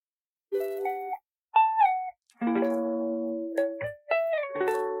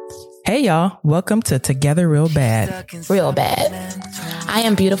Hey y'all, welcome to Together Real Bad. Real bad. I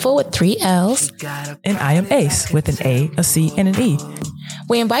am beautiful with 3 L's. And I am Ace with an A, a C, and an E.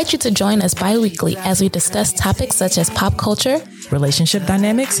 We invite you to join us bi-weekly as we discuss topics such as pop culture, relationship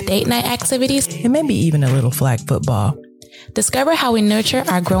dynamics, date night activities, and maybe even a little flag football. Discover how we nurture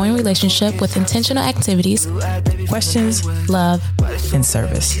our growing relationship with intentional activities, questions, love, and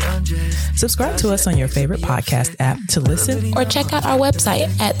service. Subscribe to us on your favorite podcast app to listen or check out our website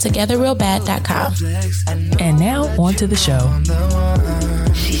at togetherrealbad.com. And now on to the show.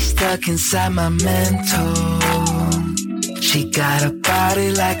 She's stuck inside my mental. She got a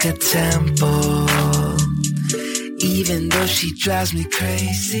body like a temple. Even though she drives me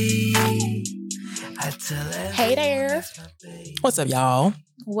crazy. Hey there. What's up, y'all?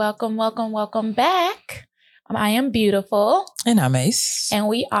 Welcome back. I am beautiful. And I'm Ace. And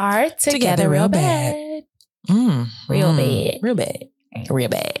we are Together Real Bad. Real bad. Real bad. Real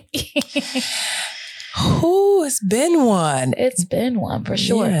bad. Ooh, it's been one. It's been one for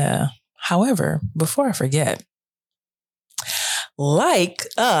sure. Yeah. However, before I forget, like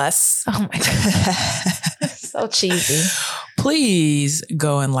us. Oh my God. So cheesy. Please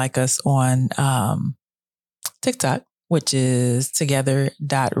go and like us on TikTok, which is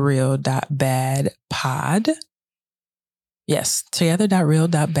together.real.badpod. Yes,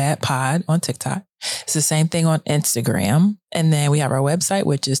 together.real.badpod on TikTok. It's the same thing on Instagram. And then we have our website,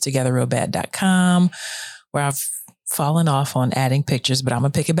 which is togetherrealbad.com, where I've fallen off on adding pictures, but I'm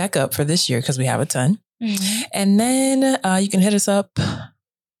going to pick it back up for this year because we have a ton. Mm-hmm. And then you can hit us up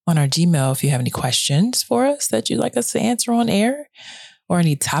on our Gmail if you have any questions for us that you'd like us to answer on air or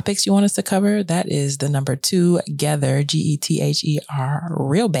any topics you want us to cover. That is the number 2gether, GETHER,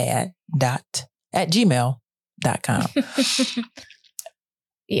 realbad@gmail.com.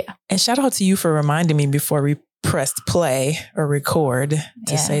 Yeah. And shout out to you for reminding me before we pressed play or record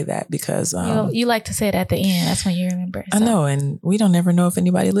to say that because you like to say it at the end. That's when you remember. So. I know, and we don't ever know if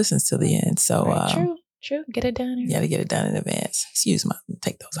anybody listens to the end. So True. Get it done. You got to get it done in advance.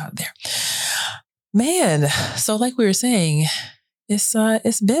 Take those out of there. Man, so like we were saying, it's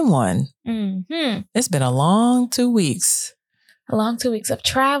been one. Mm-hmm. It's been a long 2 weeks. A long 2 weeks of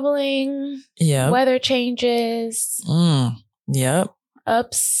traveling. Yeah. Weather changes. Yep.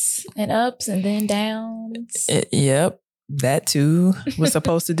 Ups and then downs. Yep. That too. Was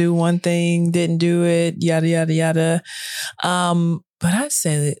supposed to do one thing, didn't do it, yada, yada, yada. But I'd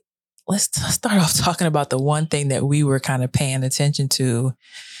say that let's start off talking about the one thing that we were kind of paying attention to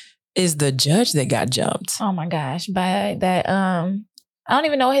is the judge that got jumped. Oh my gosh. By that, I don't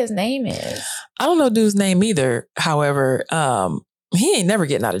even know what his name is. I don't know dude's name either. However, he ain't never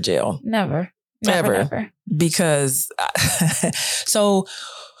getting out of jail. Never. Because so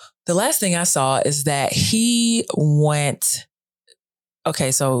the last thing I saw is that he went.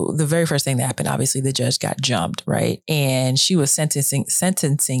 Okay, so the very first thing that happened, obviously the judge got jumped, right? And she was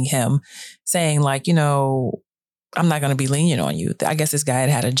sentencing him, saying like, I'm not going to be lenient on you. I guess this guy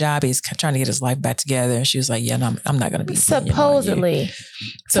had a job. He's trying to get his life back together. And she was like, yeah, no, I'm not going to be lenient on you.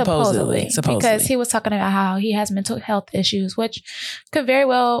 Supposedly. Because he was talking about how he has mental health issues, which could very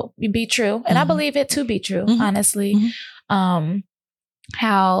well be true. And I believe it to be true, honestly. Mm-hmm.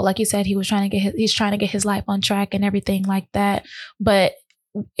 How, like you said, he's trying to get his life on track and everything like that. But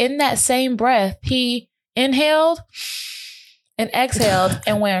in that same breath, he inhaled and exhaled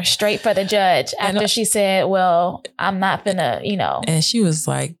and went straight for the judge after she said, well, I'm not gonna, And she was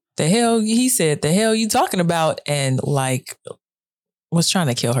like, he said, the hell you talking about? And like, was trying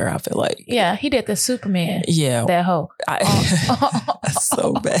to kill her, I feel like. Yeah, he did the Superman. Yeah. That hoe.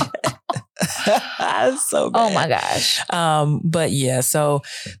 So bad. So bad. Oh my gosh. But yeah, so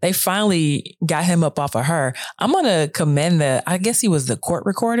they finally got him up off of her. I'm going to commend I guess he was the court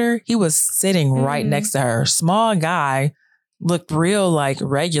recorder. He was sitting right next to her. Small guy, looked real like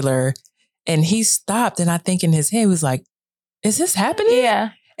regular. And he stopped. And I think in his head, he was like, is this happening?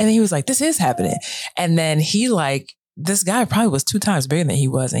 Yeah. And then he was like, this is happening. And then this guy probably was 2 times bigger than he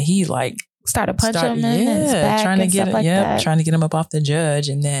was. And he started punching him in his back trying to get him up off the judge.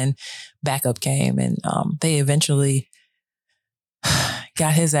 And then backup came and they eventually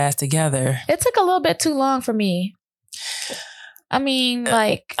got his ass together. It took a little bit too long for me.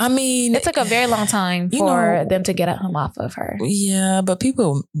 It took a very long time for them to get him off of her. Yeah, but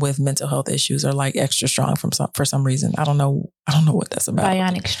people with mental health issues are like extra strong for some reason. I don't know what that's about.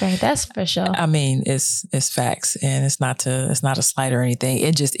 Bionic strength, that's for sure. I mean, it's facts, and it's not a slight or anything.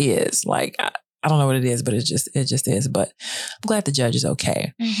 It just is. Like I don't know what it is, but it just is. But I'm glad the judge is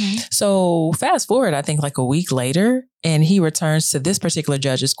okay. Mm-hmm. So fast forward, I think like a week later, and he returns to this particular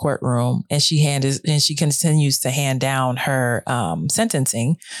judge's courtroom, and she continues to hand down her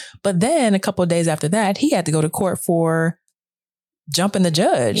sentencing. But then a couple of days after that, he had to go to court for jumping the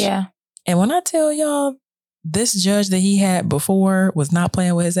judge. Yeah. And when I tell y'all, this judge that he had before was not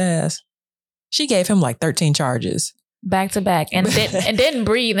playing with his ass. She gave him like 13 charges. Back to back, and didn't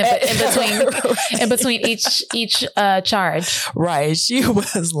breathe in between each charge. Right. She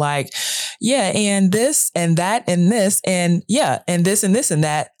was like, yeah, and this and that and this and yeah, and this and this and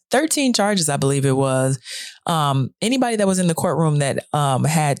that. 13 charges, I believe it was. Anybody that was in the courtroom that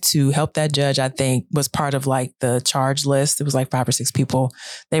had to help that judge, I think, was part of like the charge list. It was like 5 or 6 people.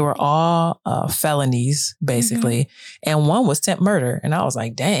 They were all felonies, basically. Mm-hmm. And one was attempt murder. And I was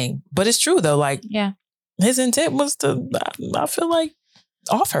like, dang. But it's true, though. Like, yeah. His intent was to, I feel like,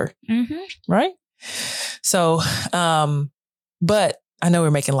 off her. Mm-hmm. Right? So, but I know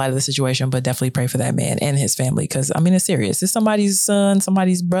we're making light of the situation, but definitely pray for that man and his family. Because, I mean, it's serious. It's somebody's son,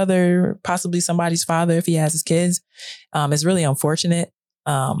 somebody's brother, possibly somebody's father if he has his kids. It's really unfortunate.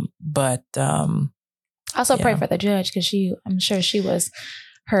 But also pray for the judge, because I'm sure she was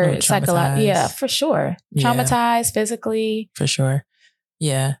hurt psychologically. Yeah, for sure. Traumatized physically. For sure.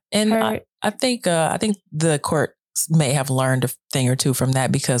 Yeah. And I think the court may have learned a thing or two from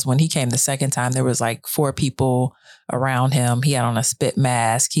that, because when he came the second time, there was like 4 people around him. He had on a spit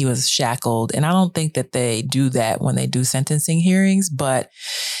mask. He was shackled. And I don't think that they do that when they do sentencing hearings, but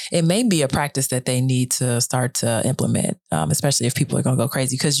it may be a practice that they need to start to implement, especially if people are going to go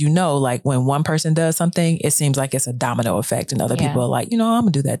crazy. Because, like when one person does something, it seems like it's a domino effect and other people are like, I'm going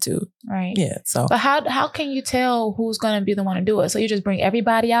to do that too. Right. Yeah. So, but how can you tell who's going to be the one to do it? So you just bring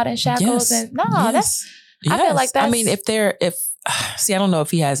everybody out in shackles? Yes. I feel like that's... I mean, I don't know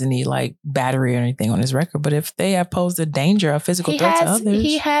if he has any like battery or anything on his record, but if they have posed a danger, a physical threat to others.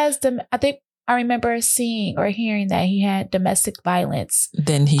 He has I think I remember seeing or hearing that he had domestic violence.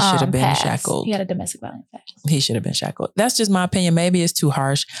 Then he should have been shackled. He had a domestic violence past. He should have been shackled. That's just my opinion. Maybe it's too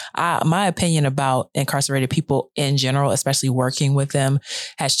harsh. My opinion about incarcerated people in general, especially working with them,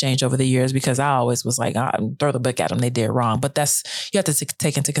 has changed over the years, because I always was like, throw the book at them. They did wrong. But you have to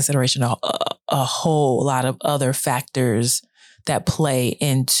take into consideration a whole lot of other factors that play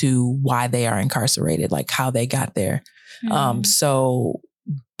into why they are incarcerated, like how they got there. Mm-hmm.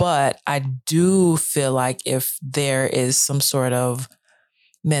 But I do feel like if there is some sort of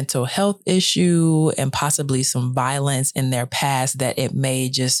mental health issue and possibly some violence in their past, that it may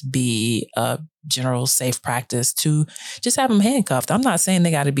just be a general safe practice to just have them handcuffed. I'm not saying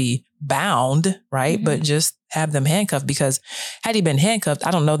they got to be bound, right? Mm-hmm. But just have them handcuffed, because had he been handcuffed,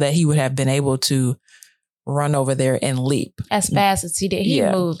 I don't know that he would have been able to run over there and leap as fast as he did. He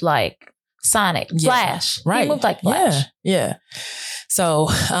moved like Sonic, Flash. Right. He moved like Flash. Yeah. So,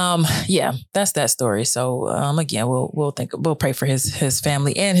 that's that story. So, again, we'll pray for his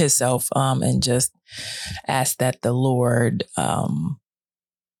family and himself, and just ask that the Lord,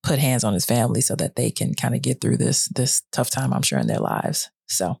 put hands on his family so that they can kind of get through this tough time, I'm sure, in their lives.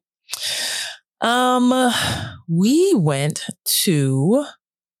 So, we went to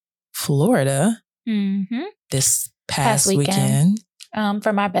Florida this past weekend.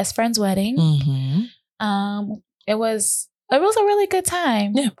 For my best friend's wedding. Mm-hmm. It was a really good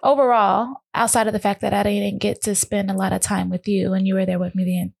time overall, outside of the fact that I didn't get to spend a lot of time with you, and you were there with me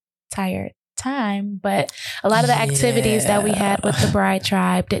the entire time. But a lot of the activities that we had with the bride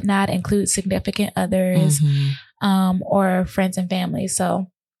tribe did not include significant others or friends and family. So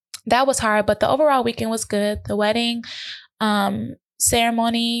that was hard, but the overall weekend was good. The wedding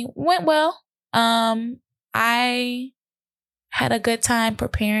ceremony went well. I had a good time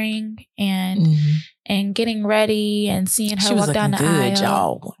preparing and getting ready and seeing her walk down the aisle.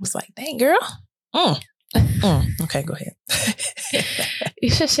 Y'all. I was like, dang, girl. Okay, go ahead. You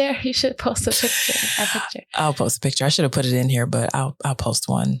should share. You should post a picture. I'll post a picture. I should have put it in here, but I'll post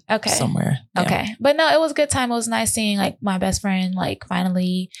one somewhere. Yeah. Okay. But no, it was a good time. It was nice seeing like my best friend like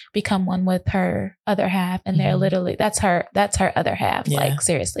finally become one with her other half. And they're literally, that's her other half. Yeah. Like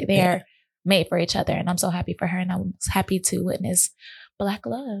seriously, they are made for each other. And I'm so happy for her. And I was happy to witness Black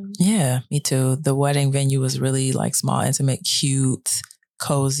love. Yeah, me too. The wedding venue was really like small, intimate, cute,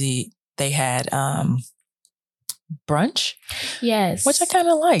 cozy. They had brunch. Yes. Which I kind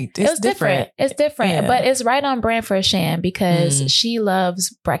of liked. It was different. It's different, but it's right on brand for Shan because she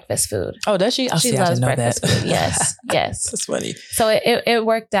loves breakfast food. Oh, does she? She loves breakfast food. Yes. Yes. That's funny. So it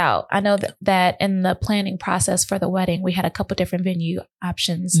worked out. I know that in the planning process for the wedding, we had a couple different venue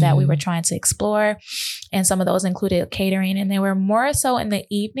options that we were trying to explore. And some of those included catering, and they were more so in the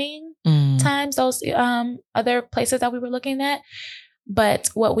evening times, those other places that we were looking at. But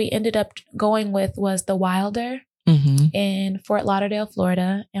what we ended up going with was the Wilder in Fort Lauderdale,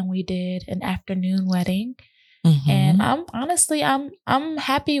 Florida. And we did an afternoon wedding. And I'm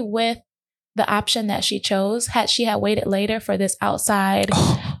happy with the option that she chose. Had she waited later for this outside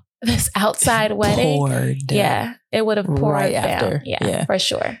wedding, it would have poured right down. After. Yeah, for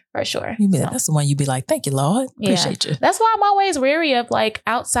sure. That's the one you'd be like, thank you, Lord. Appreciate you. That's why I'm always weary of like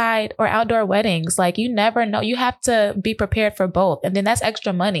outside or outdoor weddings. Like you never know. You have to be prepared for both. And then that's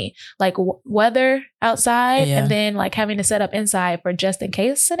extra money. Like weather outside and then like having to set up inside for just in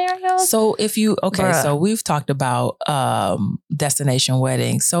case scenarios. So if you, so we've talked about destination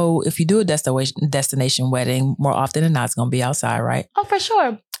weddings. So if you do a destination wedding, more often than not, it's going to be outside, right? Oh, for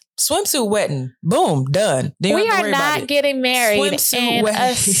sure. Swimsuit wedding, boom, done. We are not getting married. Swimsuit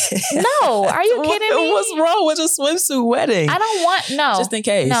wedding. No, are you kidding me? What's wrong with a swimsuit wedding? I don't want, just in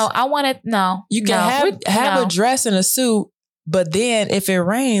case. No, I want it, no. You can have a dress and a suit, but then if it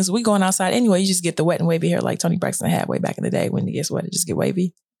rains, we going outside anyway. You just get the wet and wavy hair like Toni Braxton had way back in the day when it gets wet, it just get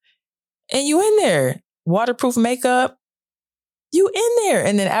wavy. And you in there, waterproof makeup, you in there.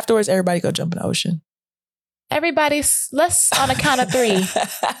 And then afterwards, everybody go jump in the ocean. Let's on a count of 3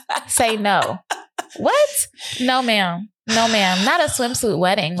 say no. What? No, ma'am. Not a swimsuit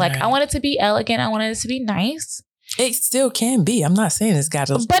wedding. Like I want it to be elegant. I want it to be nice. It still can be. I'm not saying it's got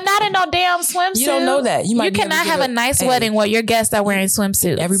to. But not in no damn swimsuit. You don't know that. You cannot have a nice wedding where your guests are wearing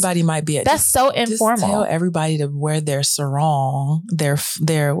swimsuits. Everybody might be. That's so informal. Just tell everybody to wear their sarong, their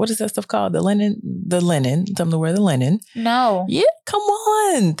what is that stuff called? The linen. Tell them to wear the linen. No. Yeah, come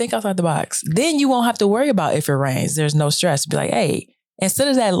on. Think outside the box. Then you won't have to worry about if it rains. There's no stress. Be like, hey, instead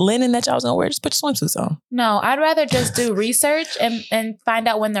of that linen that y'all was gonna wear, just put your swimsuits on. No, I'd rather just do research and find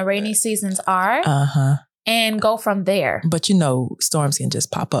out when the rainy seasons are. And go from there. But storms can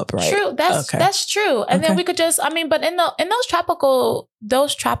just pop up, right? True. That's true. And then we could just, but in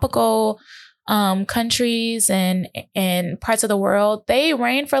those tropical countries and parts of the world, they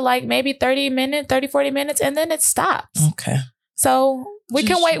rain for like maybe 40 minutes, and then it stops. Okay. So we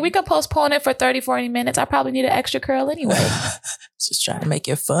can wait. We can postpone it for 30, 40 minutes. I probably need an extra curl anyway. Just trying to make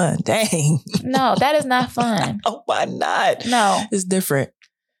it fun. Dang. No, that is not fun. Oh, why not? No. It's different.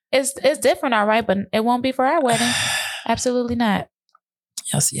 It's different, all right, but it won't be for our wedding. Absolutely not.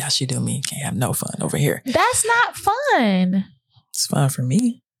 Y'all see how she do me. Can't have no fun over here. That's not fun. It's fun for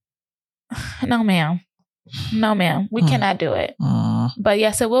me. No, ma'am. We cannot do it. But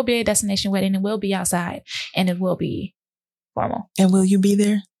yes, it will be a destination wedding. It will be outside, and it will be formal. And will you be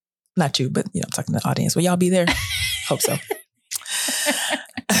there? Not you, but I'm talking to the audience. Will y'all be there? Hope so.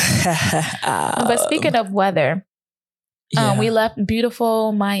 But speaking of weather. We left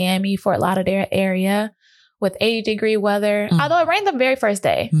beautiful Miami, Fort Lauderdale area with 80-degree weather. Although it rained the very first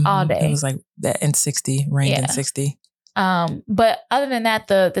day, all day. It was like that in 60, rained in 60. But other than that,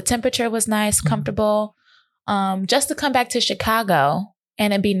 the temperature was nice, comfortable. Just to come back to Chicago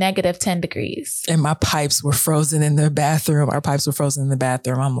and it'd be negative 10 degrees. And my pipes were frozen in the bathroom. Our pipes were frozen in the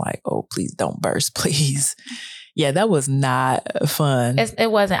bathroom. I'm like, oh, please don't burst, please. Yeah, that was not fun. It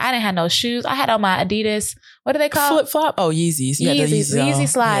wasn't. I didn't have no shoes. I had on my Adidas. What do they call? Flip-flop? Oh, Yeezys. Yeezy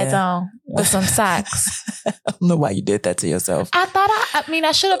slides on with some socks. I don't know why you did that to yourself. I thought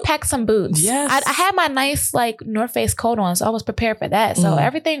I should have packed some boots. Yes. I had my nice North Face coat on, so I was prepared for that. So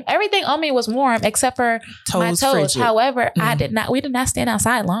everything on me was warm except for my toes. Frigid. However, we did not stand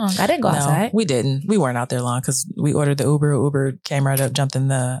outside long. I didn't go outside. We didn't. We weren't out there long because we ordered the Uber. Uber came right up, jumped in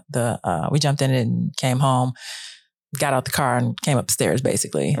we jumped in and came home. Got out the car and came upstairs,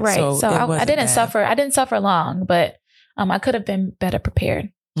 basically. Right. So I didn't suffer. I didn't suffer long, but I could have been better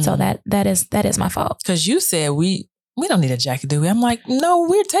prepared. So that is my fault. Because you said we don't need a jacket, do we? I'm like, no,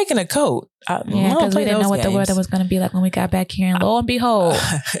 we're taking a coat. Because we didn't know what the weather was going to be like when we got back here, and lo and behold,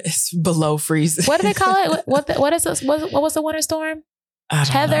 it's below freezing. What do they call it? What is this? What was the winter storm? I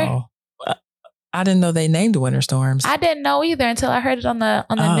don't know. I didn't know they named winter storms. I didn't know either until I heard it on the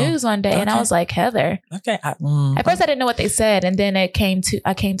news one day, and I was like, Heather. Okay. At first, I didn't know what they said, and then I came to,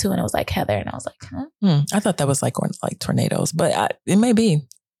 and it was like Heather, and I was like, huh? I thought that was like tornadoes, but it may be.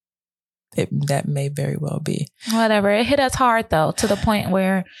 That may very well be. Whatever. It hit us hard though, to the point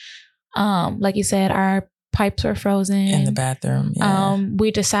where, like you said, our pipes were frozen in the bathroom. Yeah.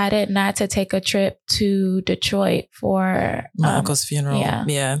 We decided not to take a trip to Detroit for my uncle's funeral.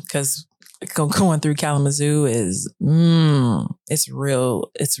 Yeah, because going through Kalamazoo is it's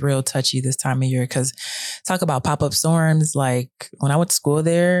real touchy this time of year. Because talk about pop-up storms. Like when I went to school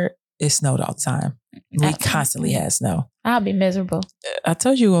there, it snowed all the time. We constantly had snow. I'll be miserable. I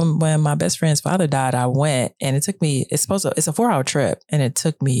told you when my best friend's father died, I went, and it took me. It's a 4-hour trip, and it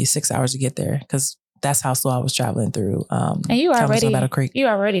took me 6 hours to get there because that's how slow I was traveling through. And you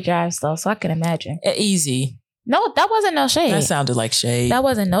already drive slow, so I can imagine. Easy. No, that wasn't no shade. That sounded like shade. That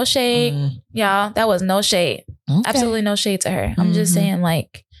wasn't no shade, y'all. That was no shade. Okay. Absolutely no shade to her. I'm just saying,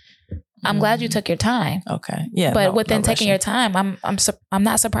 like, I'm glad you took your time. Okay, yeah. But within taking your time, I'm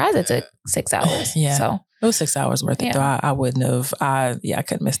not surprised it took 6 hours. Yeah. So it was 6 hours worth it. Though I wouldn't have. I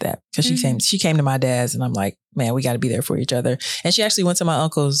couldn't miss that because she came to my dad's, and I'm like, man, we got to be there for each other. And she actually went to my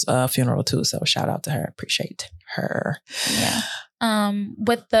uncle's funeral too. So shout out to her. Appreciate her. Yeah.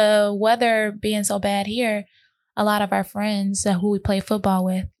 With the weather being so bad here, a lot of our friends who we play football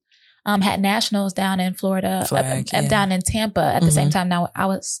with had nationals down in Florida, down in Tampa at the same time. Now I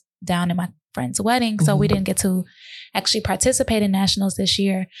was down in my friend's wedding, so we didn't get to actually participate in nationals this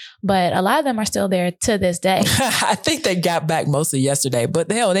year, but a lot of them are still there to this day. I think they got back mostly yesterday,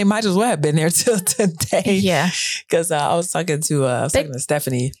 but hell, they might as well have been there till today. Yeah, because I was talking to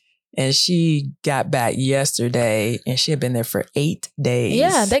Stephanie, and she got back yesterday, and she had been there for 8 days.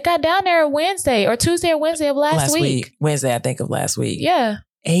 Yeah, they got down there Wednesday or Tuesday or Wednesday of last week. Wednesday, I think, of last week. Yeah.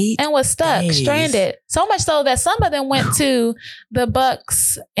 8 and was stuck, stranded. So much so that some of them went to the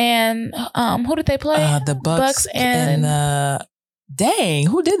Bucks and who did they play? The Bucks and dang,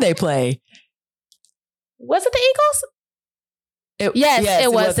 who did they play? Was it the Eagles? Yes,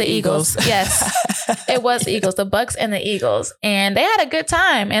 it was the Eagles. Yes, it was the Eagles. The Bucks and the Eagles, and they had a good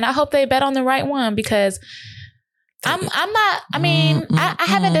time. And I hope they bet on the right one because I'm not. I mean, I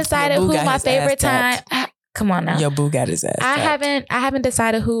haven't decided who my favorite time. Come on now. Your boo got his ass. I haven't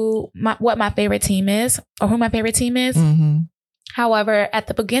decided what my favorite team is or who my favorite team is. Mm-hmm. However, at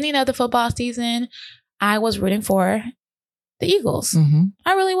the beginning of the football season, I was rooting for the Eagles. Mm-hmm.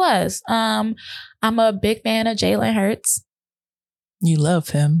 I really was. I'm a big fan of Jalen Hurts. You love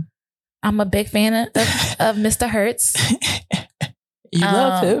him. I'm a big fan of Mr. Hurts. You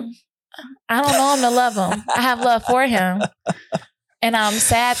love him. I don't know him to love him. I have love for him. And I'm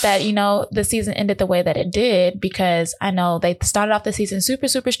sad that, the season ended the way that it did because I know they started off the season super,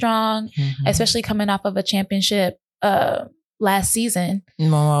 super strong, especially coming off of a championship last season.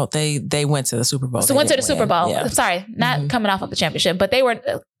 Well, they went to the Super Bowl. So went to the Super Bowl. Yeah. Sorry, not coming off of the championship, but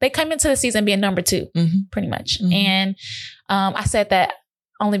they come into the season being number 2, pretty much. Mm-hmm. And I said that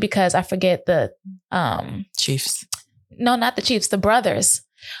only because I forget the Chiefs. No, not the Chiefs, the brothers.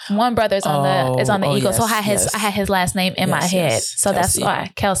 One brother's on the Eagles. Yes, so I had his last name in my head. So Kelce. That's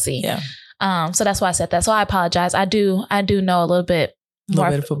why Kelce. Yeah. So that's why I said that. So I apologize. I do know a little bit more.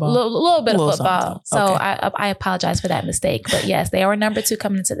 A little bit of football. Little bit of football. Something. So okay. I apologize for that mistake. But yes, they were number 2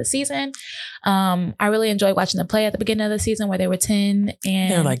 coming into the season. I really enjoyed watching them play at the beginning of the season where they were 10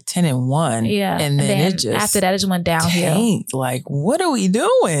 and they were like 10-1. Yeah. And then it just after that it just went downhill. Tanked. Like, what are we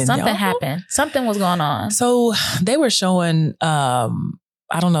doing? Something happened. Something was going on. So they were showing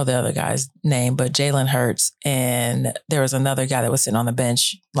I don't know the other guy's name, but Jalen Hurts. And there was another guy that was sitting on the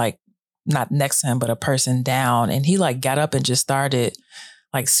bench, like not next to him, but a person down. And he like got up and just started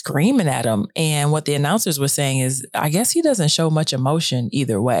like screaming at him. And what the announcers were saying is, I guess he doesn't show much emotion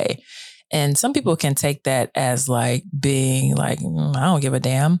either way. And some people can take that as like being like, I don't give a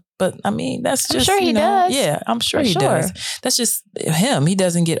damn. But I mean, that's just, I'm sure he does. Yeah, I'm sure he does. That's just him. He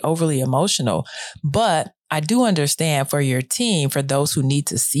doesn't get overly emotional. But I do understand for your team, for those who need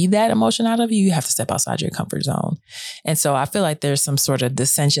to see that emotion out of you, you have to step outside your comfort zone. And so I feel like there's some sort of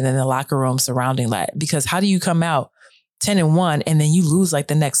dissension in the locker room surrounding that. Because how do you come out 10-1 and then you lose like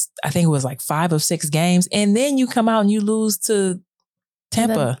the next, I think it was like 5 of 6 games. And then you come out and you lose to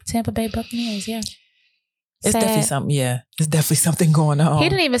Tampa. The Tampa Bay Buccaneers, yeah. It's definitely something, It's definitely something going on. He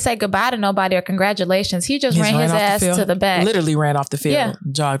didn't even say goodbye to nobody or congratulations. He just ran his ass to the back. Literally ran off the field. Yeah.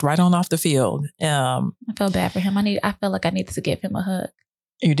 Jogged right on off the field. I feel bad for him. I feel like I needed to give him a hug.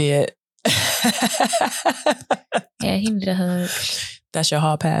 You did. Yeah, he needed a hug. That's your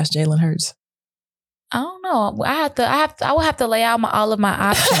hall pass, Jalen Hurts. I don't know. I will have to lay out all of my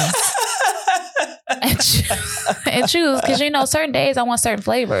options. and choose because certain days I want certain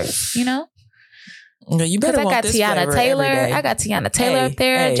flavors, No, you better want this flavor Taylor. every day. I got Tiana Taylor up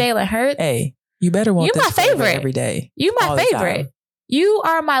there, Jalen Hurts. Hey, you better want this flavor every day. You my favorite. You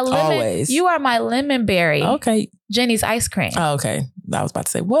are my lemon. Always. You are my lemon berry. Okay. Jenny's ice cream. Oh, okay. I was about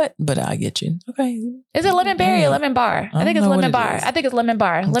to say what, but I get you. Okay. Is it lemon berry or lemon bar? I think it's lemon bar. I think it's lemon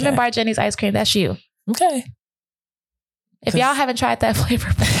bar. Okay. Lemon bar Jenny's ice cream. That's you. Okay. If y'all haven't tried that flavor,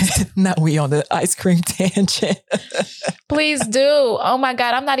 now we on the ice cream tangent. Please do. Oh my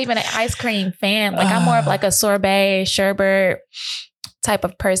God. I'm not even an ice cream fan. Like I'm more of like a sorbet, sherbet type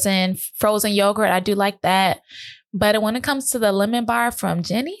of person. Frozen yogurt. I do like that. But when it comes to the lemon bar from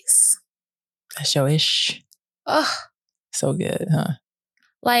Jenny's, That's your ish. ugh, So good, huh?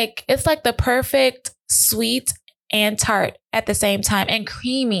 like it's like the perfect sweet and tart at the same time, and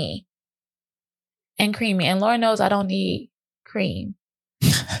creamy. And Lord knows I don't need cream,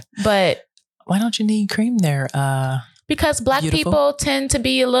 but why don't you need cream there? Because Black beautiful people tend to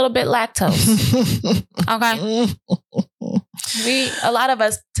be a little bit lactose. Okay, a lot of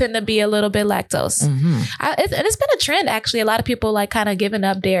us tend to be a little bit lactose. Mm-hmm. It's been a trend actually. A lot of people like kind of giving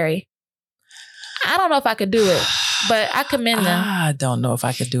up dairy. I don't know if I could do it, but I commend them. I don't know if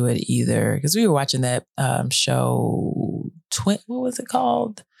I could do it either, because we were watching that show. What was it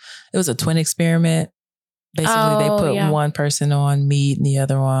called? It was a twin experiment. Basically, they put one person on meat and the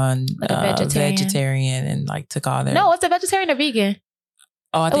other one like vegetarian, and like took all their. No, it's a vegetarian or vegan.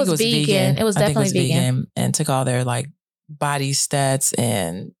 Oh, I think it was vegan. It was definitely vegan, and took all their like body stats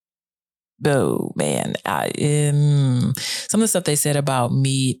and. Oh man, some of the stuff they said about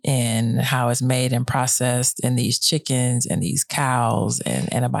meat and how it's made and processed, and these chickens and these cows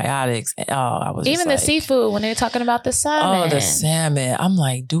and antibiotics. I was even the seafood when they're talking about the salmon. Oh, the salmon. I'm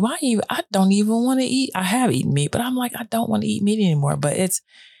like, I don't even want to eat. I have eaten meat, but I'm like, I don't want to eat meat anymore. But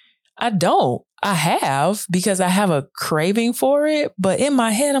I have because I have a craving for it. But in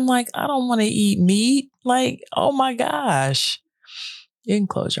my head, I'm like, I don't want to eat meat. Like, oh my gosh. You can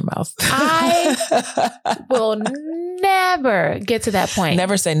close your mouth. I will never get to that point.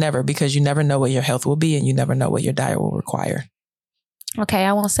 Never say never, because you never know what your health will be and you never know what your diet will require. Okay,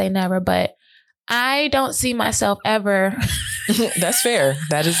 I won't say never, but I don't see myself ever. That's fair.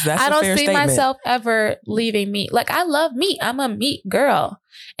 That's a fair statement. I don't see myself ever leaving meat. Like, I love meat. I'm a meat girl.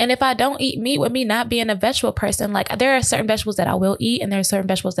 And if I don't eat meat, with me not being a vegetable person, like there are certain vegetables that I will eat and there are certain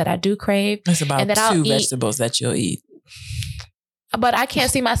vegetables that I do crave. It's about and that two vegetables that you'll eat. But I can't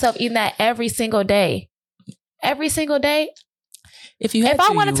see myself eating that every single day. Every single day. If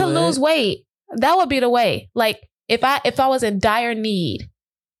I wanted to lose weight, that would be the way. Like if I was in dire need,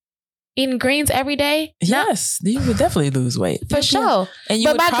 eating greens every day. Yes, you would definitely lose weight. For sure.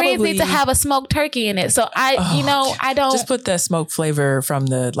 But my greens need to have a smoked turkey in it. So I don't. Just put that smoke flavor from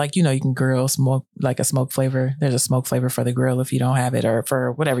the, like, you can grill smoke, like a smoke flavor. There's a smoke flavor for the grill if you don't have it, or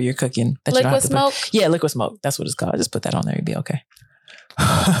for whatever you're cooking. That liquid you don't have to smoke? Yeah, liquid smoke. That's what it's called. Just put that on there. You'd be okay.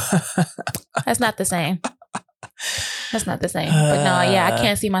 That's not the same. That's not the same. But no, yeah, I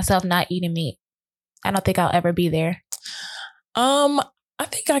can't see myself not eating meat. I don't think I'll ever be there. I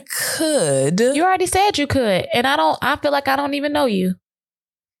think I could. You already said you could, and I feel like I don't even know you.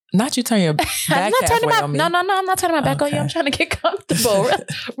 Not you turn your back halfway on me. No, I'm not turning my back on you. I'm trying to get comfortable.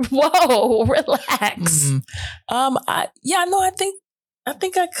 Whoa, relax. I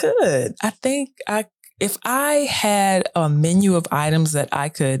think I could. If I had a menu of items that I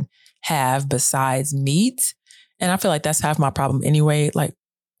could have besides meat, and I feel like that's half my problem anyway. Like,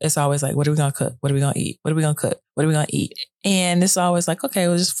 it's always like, what are we going to cook? What are we going to eat? What are we going to cook? What are we going to eat? And it's always like, okay,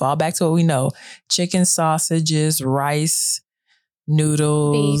 we'll just fall back to what we know. Chicken, sausages, rice,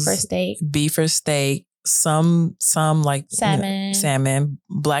 noodles. Beef or steak. Some like salmon,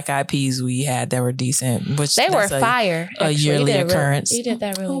 black eyed peas we had that were decent. Which they were fire. A yearly occurrence. You did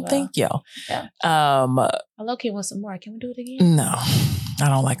that really well. Thank you. Yeah. I low-key want some more. Can we do it again? No, I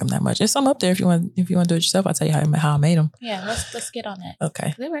don't like them that much. There's some up there if you want to do it yourself. I'll tell you how I made them. Yeah, let's get on that.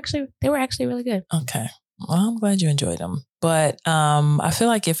 Okay. They were actually really good. Okay. Well, I'm glad you enjoyed them. But I feel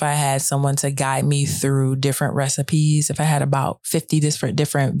like if I had someone to guide me through different recipes, if I had about 50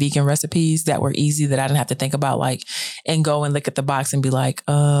 different vegan recipes that were easy, that I didn't have to think about, like, and go and look at the box and be like,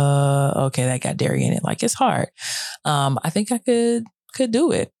 okay, that got dairy in it. Like, it's hard. I think I could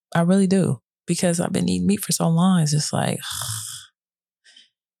do it. I really do. Because I've been eating meat for so long. It's just like,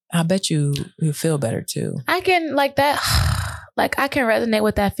 I bet you feel better too. I can like that. Like, I can resonate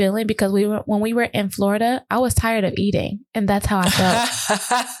with that feeling, because when we were in Florida, I was tired of eating, and that's how I felt.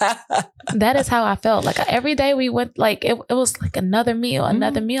 That is how I felt. Like, every day we went, like, it was like another meal. I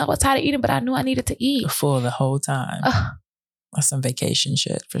was tired of eating, but I knew I needed to eat. Full the whole time. That's some vacation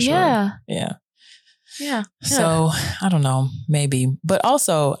shit for sure. Yeah. So I don't know, maybe, but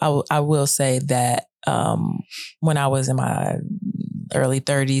also I will say that when I was in my early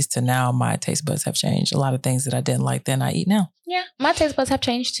 30s to now, my taste buds have changed. A lot of things that I didn't like then I eat now. Yeah, my taste buds have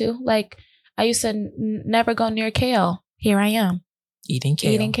changed too. Like, I used to never go near kale. Here I am. Eating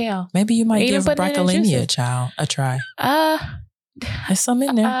kale. Maybe you might give broccolini a try. There's some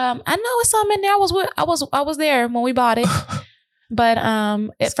in there. I know it's some in there. I was there when we bought it. But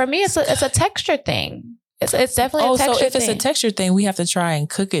for me, it's a texture thing. It's definitely a texture thing. So if it's a texture thing, we have to try and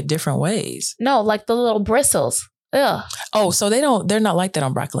cook it different ways. No, like the little bristles. Ugh. Oh, so they're not like that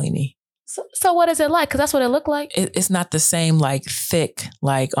on broccolini. So what is it like? Because that's what it looked like. It's not the same like thick,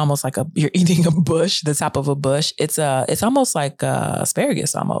 like almost like you're eating a bush, the top of a bush. It's almost like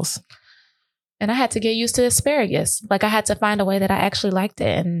asparagus almost. And I had to get used to asparagus. Like I had to find a way that I actually liked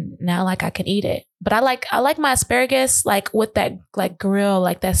it, and now like I can eat it. But I like my asparagus like with that like grill,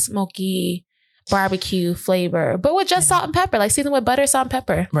 like that smoky barbecue flavor, but with just salt and pepper, like seasoned with butter, salt and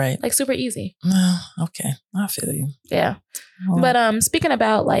pepper. Right. Like super easy. Okay. I feel you. Yeah. But speaking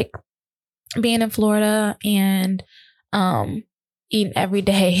about like being in Florida and eating every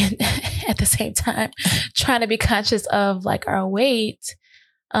day at the same time, trying to be conscious of like our weight,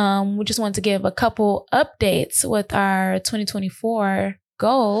 we just wanted to give a couple updates with our 2024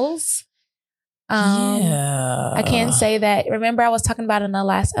 goals. I can say that, remember I was talking about in the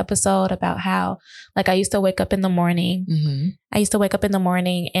last episode about how like I used to wake up in the morning. Mm-hmm. I used to wake up in the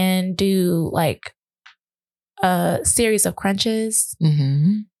morning and do like a series of crunches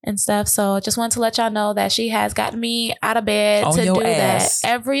and stuff. So just wanted to let y'all know that she has gotten me out of bed to do that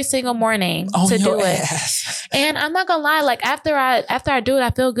every single morning to do it. And I'm not gonna lie, like after I do it,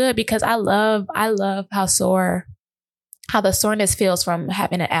 I feel good because I love how the soreness feels from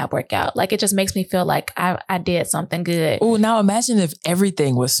having an ab workout. Like it just makes me feel like I did something good. Oh, now imagine if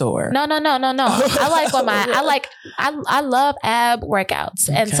everything was sore. No. I like what I love ab workouts.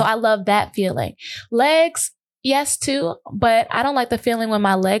 Okay. And so I love that feeling. Legs, yes too, but I don't like the feeling when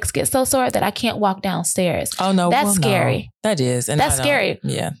my legs get so sore that I can't walk downstairs. Oh no, that's scary. No. That is, and that's scary.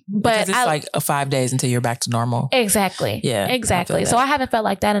 Yeah, but because it's like 5 days until you're back to normal. Exactly. Yeah, exactly. So I haven't felt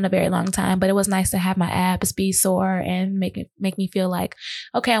like that in a very long time. But it was nice to have my abs be sore and make me feel like,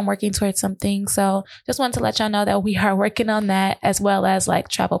 okay, I'm working towards something. So just wanted to let y'all know that we are working on that, as well as like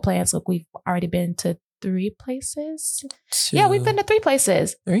travel plans. Look, we've already been to 3 places. 2. Yeah, we've been to 3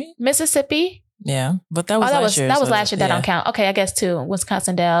 places. 3? Mississippi. Yeah, but that was last year. That was last year. That don't count. Okay, I guess 2.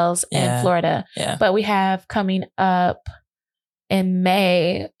 Wisconsin Dells and Florida. Yeah. But we have coming up in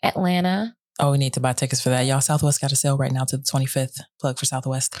May, Atlanta. Oh, we need to buy tickets for that. Y'all, Southwest got a sale right now to the 25th. Plug for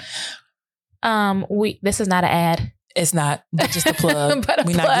Southwest. This is not an ad. It's not, but just a plug.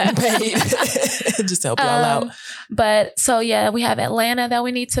 We're not getting paid. Just to help y'all out. But so yeah, we have Atlanta that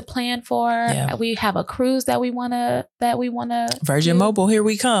we need to plan for. Yeah. We have a cruise that we wanna Virgin Mobile, here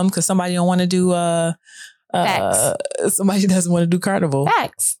we come, because somebody don't want to do somebody doesn't want to do Carnival.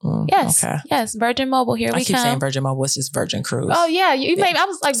 Facts. Yes. Okay. Yes. Virgin Mobile, here we come. I keep saying Virgin Mobile, it's just Virgin Cruise. Oh yeah. I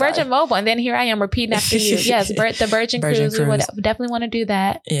was like Virgin Mobile, and then here I am repeating after you. Yes, the Virgin Cruise. We would definitely want to do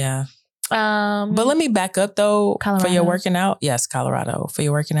that. Yeah. But let me back up though. Colorado. For your working out. Yes, Colorado. For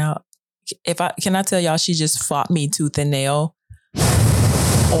your working out. Can I tell y'all, she just fought me tooth and nail. Look,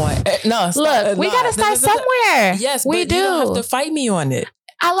 we gotta start somewhere. Yes, we do. You don't have to fight me on it.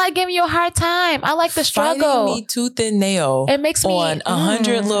 I like giving you a hard time. I like the struggle. Fighting me tooth and nail. It makes me on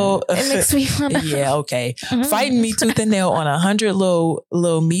 100 little. It makes me wanna. Yeah, okay. Fighting me tooth and nail on 100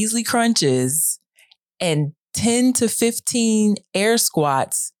 little measly crunches and 10 to 15 air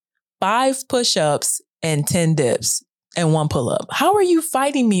squats, 5 push-ups, and 10 dips and 1 pull-up. How are you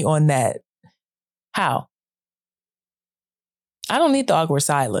fighting me on that? How? I don't need the awkward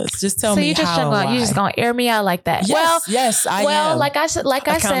silence. Just tell me how. You just gonna air me out like that? Yes, I am. Well, like I said,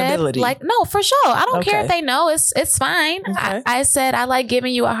 no, for sure. I don't care if they know. It's fine. Okay. I said I like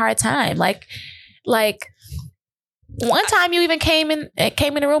giving you a hard time. Like one time you even came in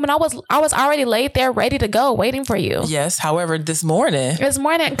the room and I was already laid there ready to go, waiting for you. Yes. However, this morning,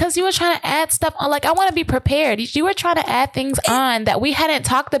 because you were trying to add stuff on. Like, I want to be prepared. You were trying to add things on that we hadn't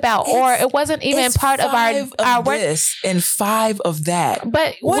talked about, or it wasn't even part of our work. This and 5 of that.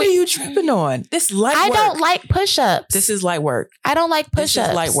 But what are you tripping on? This light work. I don't like push-ups. This is light work. I don't like push-ups. This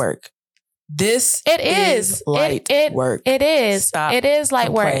is light work. This is light work. It is. Stop it is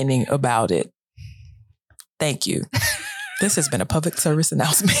light work. Complaining about it. Thank you. This has been a public service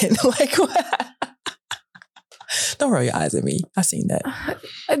announcement. Like, what? Don't roll your eyes at me. I've seen that.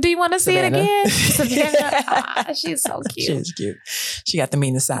 Do you want to see it again? Savannah. She's so cute. She's cute. She got the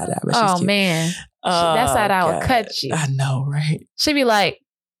meanest side eye, but she's cute. Man. That side eye would cut you. I know, right? She'd be like,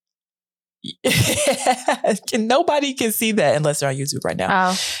 nobody can see that unless they're on YouTube right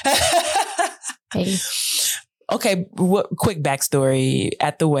now. Oh. Hey. Okay, quick backstory.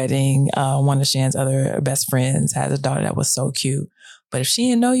 At the wedding, one of Shan's other best friends has a daughter that was so cute. But if she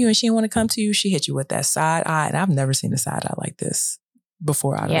didn't know you and she didn't want to come to you, she hit you with that side eye. And I've never seen a side eye like this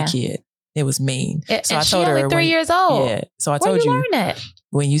before out of a kid. It was mean. So I told her, only 3 years old. Yeah. So I told you, learn it?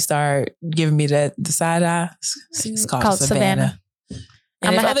 When you start giving me the side eye, it's called Savannah.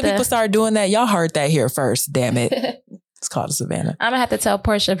 And if other people start doing that, y'all heard that here first. Damn it. It's called a Savannah. I'm going to have to tell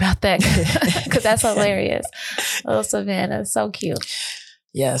Portia about that because that's hilarious. Little Savannah. So cute.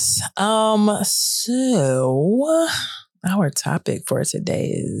 Yes. So our topic for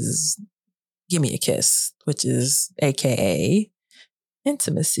today is Give Me a Kiss, which is AKA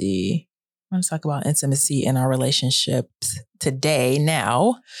intimacy. I want to talk about intimacy in our relationships today,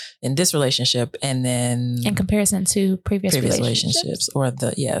 now, in this relationship, and then in comparison to previous relationships. Or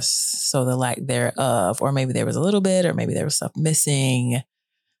so the lack thereof, or maybe there was a little bit, or maybe there was stuff missing,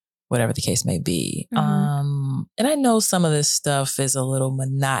 whatever the case may be. And I know some of this stuff is a little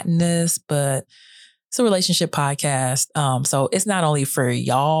monotonous, but it's a relationship podcast. So it's not only for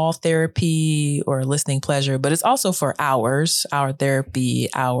y'all therapy or listening pleasure, but it's also for our therapy,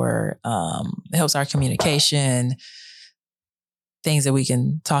 it helps our communication, things that we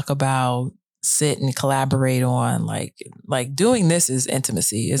can talk about, sit and collaborate on. Like doing this is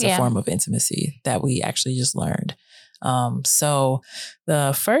intimacy, is a form of intimacy that we actually just learned. So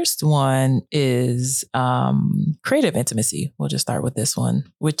the first one is creative intimacy. We'll just start with this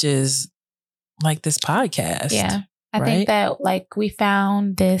one, which is like this podcast. Yeah. I think that like we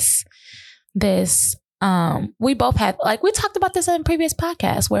found this, we both had, like we talked about this in previous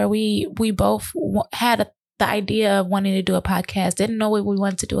podcasts where we both had the idea of wanting to do a podcast, didn't know what we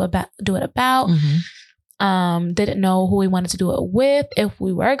wanted to do it about. Didn't know who we wanted to do it with, if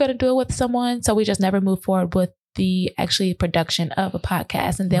we were going to do it with someone. So we just never moved forward with the actually production of a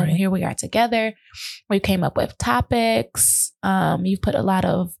podcast. And then here we are together. We came up with topics. You've put a lot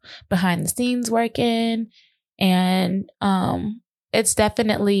of behind the scenes work in, and it's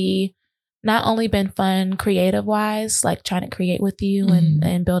definitely not only been fun creative wise, like trying to create with you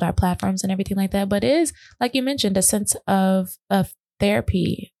and build our platforms and everything like that, but it is, like you mentioned, a sense of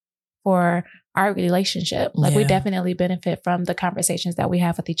therapy for our relationship. Like we definitely benefit from the conversations that we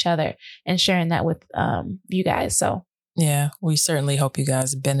have with each other and sharing that with you guys. So yeah, we certainly hope you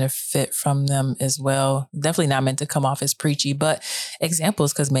guys benefit from them as well. Definitely not meant to come off as preachy, but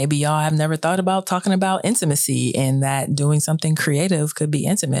examples, because maybe y'all have never thought about talking about intimacy and that doing something creative could be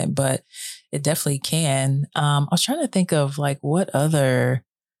intimate, but it definitely can. I was trying to think of like what other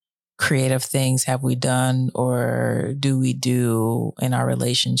creative things have we done or do we do in our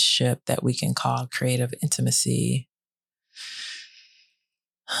relationship that we can call creative intimacy?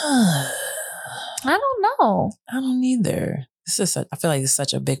 I don't know. I don't either. I feel like it's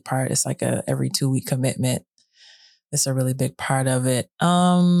such a big part. It's like a every 2-week commitment. It's a really big part of it.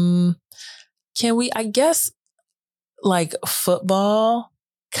 Can we, I guess, like football,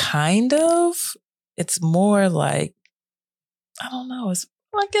 kind of? It's more like, I don't know.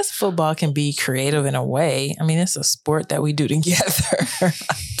 I guess football can be creative in a way. I mean, it's a sport that we do together.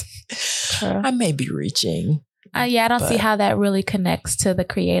 I may be reaching. I don't see how that really connects to the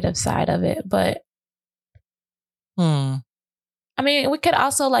creative side of it, but I mean, we could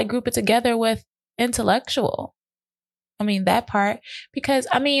also like group it together with intellectual. I mean, that part, because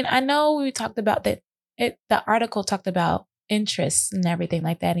I mean, I know we talked about that. The article talked about interests and everything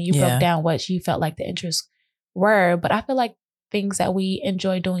like that, and you broke down what you felt like the interests were, but I feel like things that we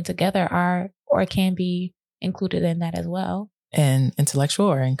enjoy doing together are or can be included in that as well. And intellectual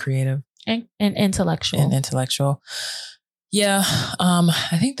or in creative? And intellectual. And intellectual. Yeah.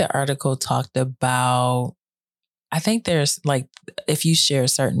 I think the article talked about, I think there's like, if you share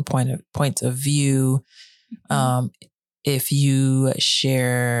certain points of view, if you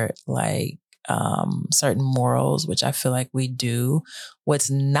share like certain morals, which I feel like we do,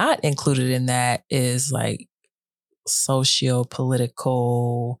 what's not included in that is like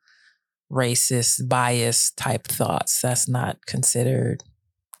socio-political, racist, bias type thoughts. That's not considered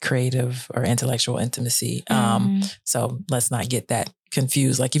creative or intellectual intimacy. So let's not get that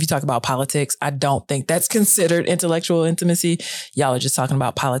confused. Like if you talk about politics, I don't think that's considered intellectual intimacy. Y'all are just talking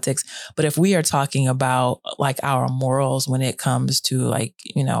about politics. But if we are talking about like our morals when it comes to like,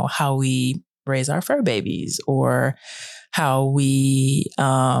 you know, how we raise our fur babies or how we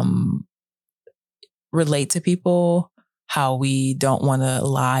relate to people, how we don't want to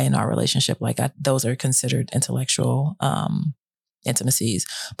lie in our relationship, like those are considered intellectual intimacies.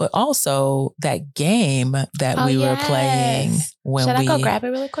 But also that game that we were playing when Should I go grab it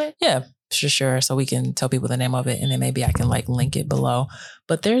really quick? Yeah, for sure. So we can tell people the name of it and then maybe I can like link it below.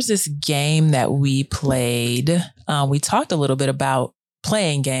 But there's this game that we played. We talked a little bit about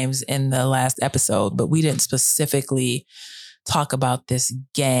playing games in the last episode, but we didn't specifically talk about this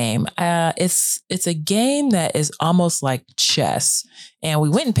game. It's a game that is almost like chess. And we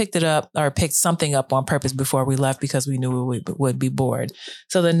went and picked it up or picked something up on purpose before we left because we knew we would be bored.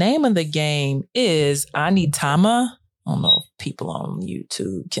 So the name of the game is Anitama. I don't know if people on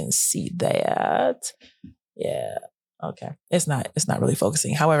YouTube can see that. Yeah. Okay. It's not really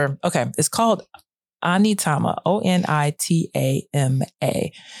focusing. However, okay. It's called Onitama, Onitama.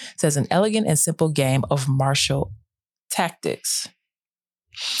 It says an elegant and simple game of martial tactics.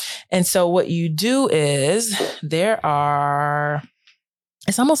 And so what you do is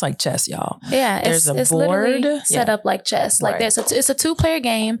it's almost like chess, y'all. Yeah, there's it's board literally set up like chess. Like it's a 2-player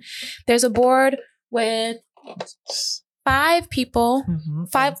game. There's a board with 5 people,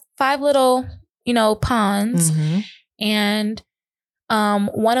 five little, pawns, and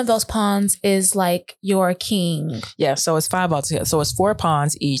one of those pawns is like your king. Yeah, so it's 5 altogether. So it's 4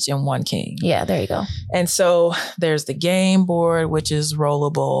 pawns each and 1 king. Yeah, there you go. And so there's the game board, which is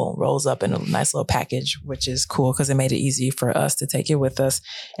rollable, rolls up in a nice little package, which is cool because it made it easy for us to take it with us.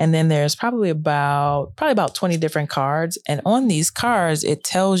 And then there's probably about 20 different cards. And on these cards, it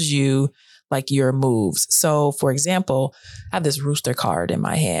tells you like your moves. So for example, I have this rooster card in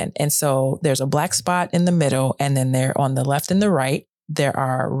my hand. And so there's a black spot in the middle, and then there on the left and the right, there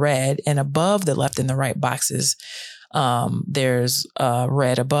are red, and above the left and the right boxes, there's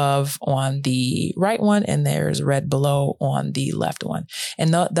red above on the right one, and there's red below on the left one.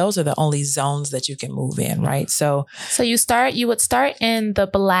 And those are the only zones that you can move in, right? So you would start in the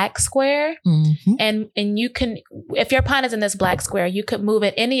black square, and you can, if your pawn is in this black square, you could move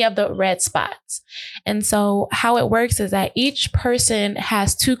at any of the red spots. And so how it works is that each person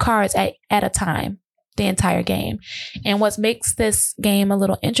has 2 cards at a time, the entire game. And what makes this game a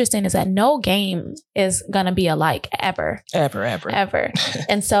little interesting is that no game is going to be alike ever.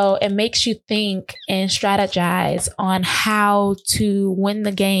 And so it makes you think and strategize on how to win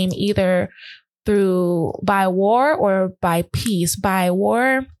the game, either by war or by peace. By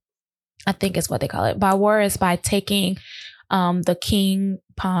war, I think is what they call it. By war is by taking the king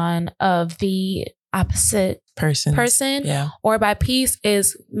pawn of the opposite person, or by peace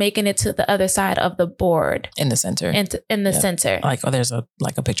is making it to the other side of the board in the center. In the center, like there's a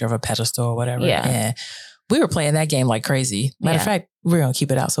picture of a pedestal or whatever. And we were playing that game like crazy. Matter of fact, we're gonna keep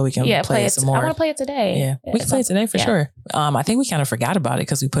it out so we can play it some more. I want to play it today. Yeah, we can play it today for sure. I think we kind of forgot about it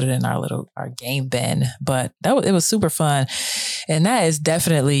because we put it in our game bin, but it was super fun, and that is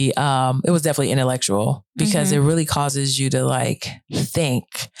definitely it was definitely intellectual because it really causes you to like think,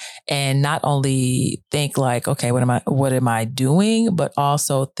 and not only think like, okay, what am I doing, but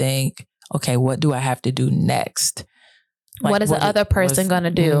also think, okay, what do I have to do next? Like, what is the other person going to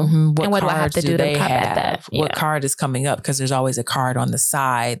do? And what do I have to do to combat that? What card is coming up? Because there's always a card on the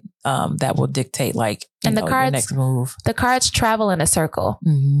side that will dictate like your next move. The cards travel in a circle.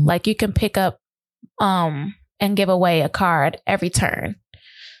 Like you can pick up and give away a card every turn.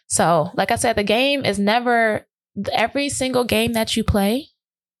 So like I said, the game is every single game that you play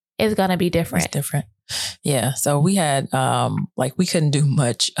is going to be different. It's different. Yeah. So we had we couldn't do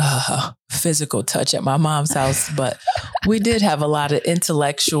much physical touch at my mom's house, but we did have a lot of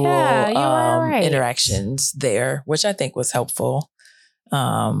intellectual interactions there, which I think was helpful.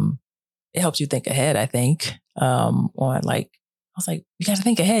 It helps you think ahead, I think. I was like, you got to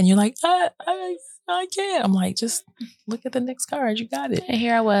think ahead. And you're like, I can't. I'm like, just look at the next card. You got it. And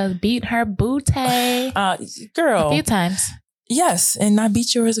here I was beating her booty. Girl. A few times. Yes, and I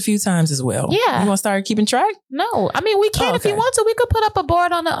beat yours a few times as well. Yeah. You want to start keeping track? No. I mean, we can if you want to. We could put up a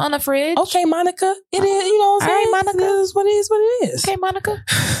board on the fridge. Okay, Monica. It is, you know what I'm saying? All right, Monica. It is what it is. Okay, Monica.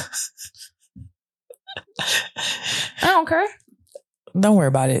 I don't care. Don't worry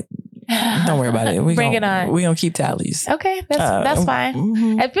about it. Don't worry about it. Bring it on. We're going to keep tallies. Okay, that's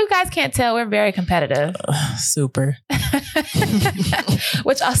fine. If you guys can't tell, we're very competitive. Super.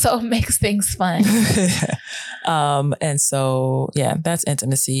 Which also makes things fun. And so, yeah, that's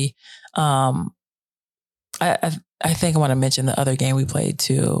intimacy. I think I want to mention the other game we played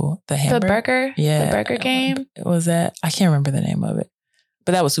too. The burger game. Was that? I can't remember the name of it.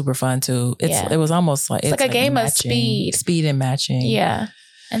 But that was super fun too. It was almost like it's like a game of speed and matching. Yeah.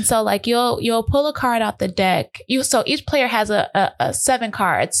 And so like you'll pull a card out the deck. So each player has a 7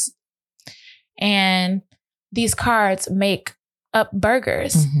 cards, and these cards make up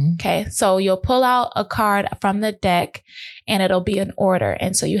burgers. Okay. So you'll pull out a card from the deck and it'll be an order.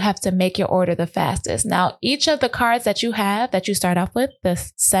 And so you have to make your order the fastest. Now, each of the cards that you have that you start off with, the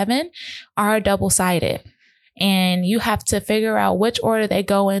 7, are double-sided. And you have to figure out which order they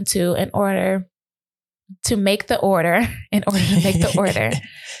go into in order to make the order, in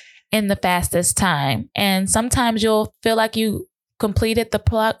the fastest time. And sometimes you'll feel like you completed the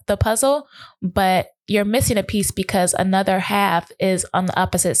puzzle, but you're missing a piece because another half is on the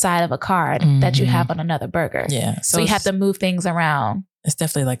opposite side of a card that you have on another burger. Yeah. So you have to move things around. It's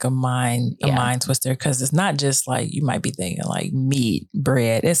definitely like a mind twister, because it's not just like, you might be thinking like meat,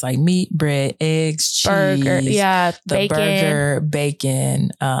 bread. It's like meat, bread, eggs, cheese, burger, the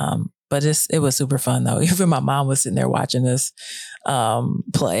bacon, But it was super fun though. Even my mom was sitting there watching this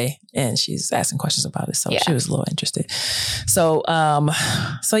play, and she's asking questions about it. So she was a little interested. So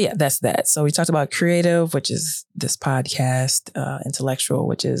yeah, that's that. So we talked about creative, which is this podcast, intellectual,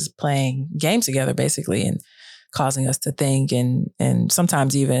 which is playing games together basically and causing us to think and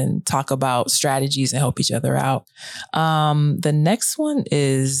sometimes even talk about strategies and help each other out. The next one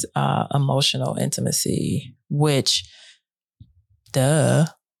is emotional intimacy, which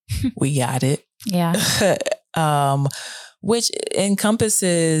we got it. Yeah. Which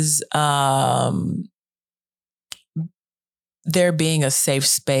encompasses there being a safe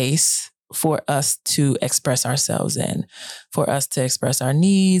space for us to express ourselves in, for us to express our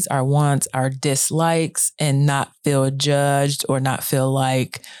needs, our wants, our dislikes, and not feel judged or not feel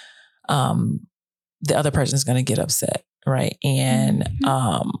like the other person is going to get upset, right? And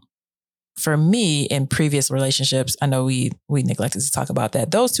for me, in previous relationships, I know we neglected to talk about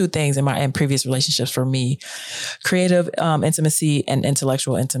that. Those two things in previous relationships for me, creative intimacy and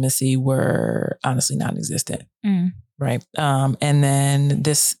intellectual intimacy were honestly non-existent. Right. And then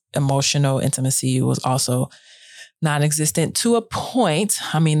this emotional intimacy was also non-existent to a point.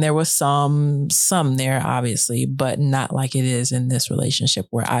 I mean, there was some there, obviously, but not like it is in this relationship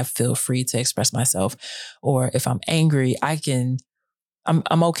where I feel free to express myself. Or if I'm angry,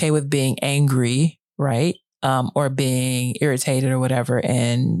 I'm okay with being angry, right? Or being irritated or whatever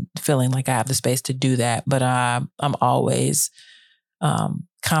and feeling like I have the space to do that. But I'm always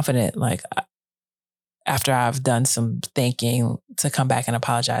confident, like after I've done some thinking, to come back and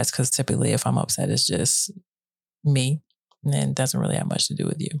apologize. Because typically if I'm upset, it's just me and it doesn't really have much to do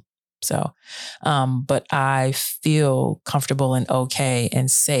with you. So, but I feel comfortable and okay and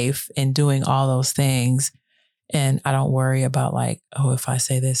safe in doing all those things. And I don't worry about like, oh, if I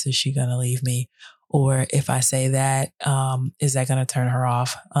say this, is she going to leave me? Or if I say that, is that going to turn her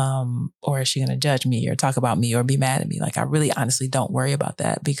off? Or is she going to judge me or talk about me or be mad at me? Like, I really honestly don't worry about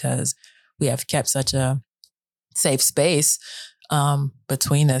that because we have kept such a safe space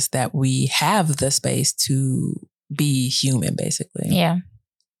between us that we have the space to be human, basically. Yeah.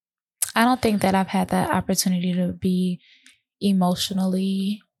 I don't think that I've had that opportunity to be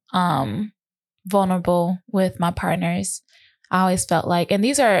emotionally vulnerable with my partners. I always felt like, and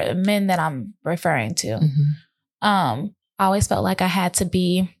these are men that I'm referring to. I always felt like I had to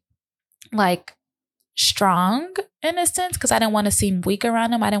be like strong in a sense because I didn't want to seem weak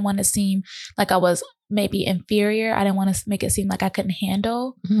around them. I didn't want to seem like I was maybe inferior. I didn't want to make it seem like I couldn't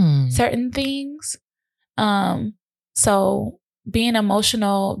handle certain things. So being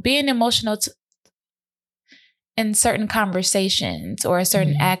emotional in certain conversations or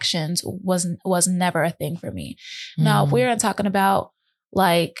certain actions was never a thing for me. Now, if we're talking about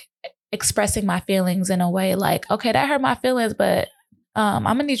like expressing my feelings in a way like, okay, that hurt my feelings, but I'm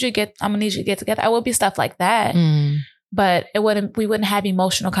gonna need you to get together. I will be stuff like that. But we wouldn't have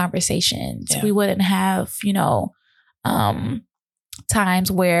emotional conversations. Yeah. We wouldn't have,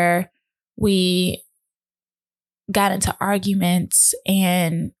 times where we got into arguments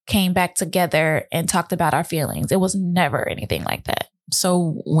and came back together and talked about our feelings. It was never anything like that.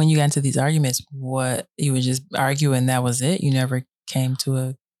 So when you got into these arguments, what, you would just argue and that was it? You never came to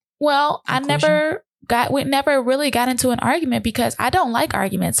a conclusion? We never really got into an argument because I don't like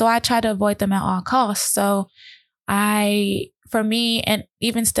arguments. So I try to avoid them at all costs. So for me, and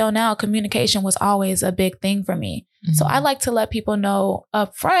even still now, communication was always a big thing for me. So I like to let people know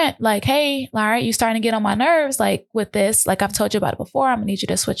up front, like, hey, Lara, you starting to get on my nerves, like with this, like I've told you about it before, I'm gonna need you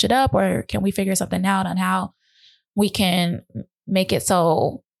to switch it up, or can we figure something out on how we can make it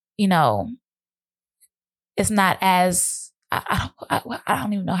so, it's not as, I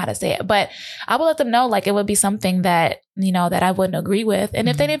don't even know how to say it, but I will let them know, like it would be something that, that I wouldn't agree with. And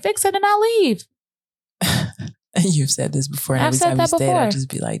if they didn't fix it, then I'll leave. And you've said this before. And every time you stayed, I'd just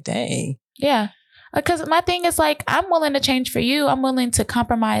be like, dang. Yeah. Because my thing is like, I'm willing to change for you. I'm willing to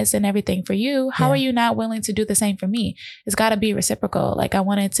compromise and everything for you. How are you not willing to do the same for me? It's got to be reciprocal. Like I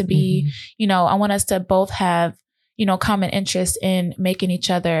want it to be, I want us to both have, common interest in making each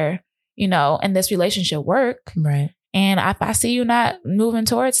other, and this relationship work. Right. And if I see you not moving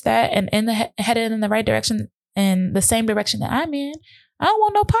towards that and headed in the right direction, in the same direction that I'm in, I don't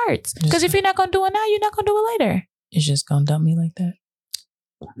want no parts. Because if you're not going to do it now, you're not going to do it later. You're just going to dump me like that?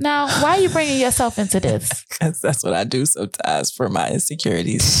 Now, why are you bringing yourself into this? Because that's what I do sometimes for my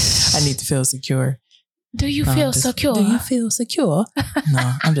insecurities. I need to feel secure. Do you feel secure? Do you feel secure?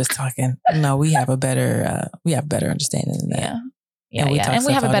 No, I'm just talking. No, we have better understanding than that. Yeah. And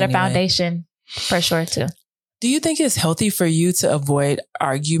we have a better foundation for sure too. Do you think it's healthy for you to avoid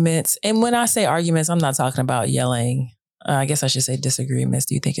arguments? And when I say arguments, I'm not talking about yelling I guess I should say disagreements.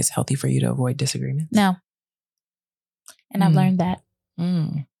 Do you think it's healthy for you to avoid disagreements? No. And I've learned that.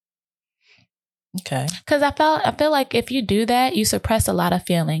 Okay. Because I feel like if you do that, you suppress a lot of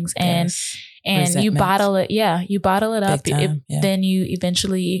feelings and you bottle it. Yeah, you bottle it up. Then you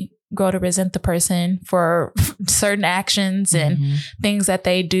eventually grow to resent the person for certain actions and things that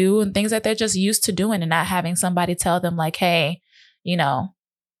they do and things that they're just used to doing, and not having somebody tell them like, hey, you know,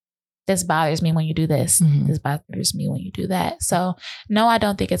 this bothers me when you do this. This bothers me when you do that. So no, I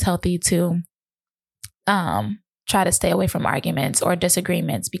don't think it's healthy to try to stay away from arguments or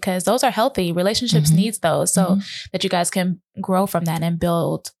disagreements, because those are healthy. Relationships needs those so that you guys can grow from that and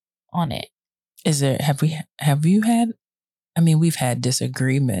build on it. Have you had, I mean, we've had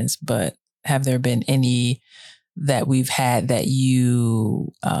disagreements, but have there been any that we've had that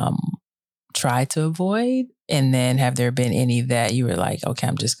you tried to avoid? And then have there been any that you were like, okay,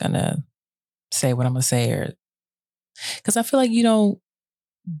 I'm just going to say what I'm going to say? Or because I feel like you don't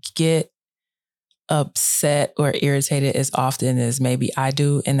get upset or irritated as often as maybe I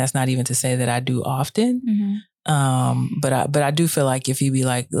do. And that's not even to say that I do often. But I do feel like if you be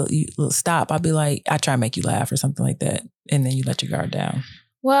like, stop, I'll be like, I try to make you laugh or something like that. And then you let your guard down.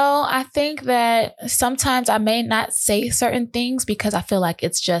 Well, I think that sometimes I may not say certain things because I feel like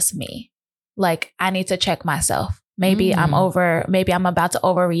it's just me. Like I need to check myself. Maybe I'm about to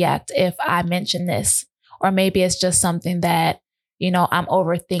overreact if I mention this, or maybe it's just something that, you know, I'm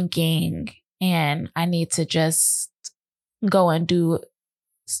overthinking and I need to just go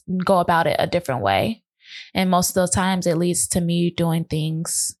about it a different way. And most of those times it leads to me doing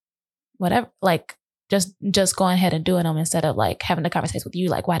things, whatever, like just going ahead and doing them instead of like having the conversation with you.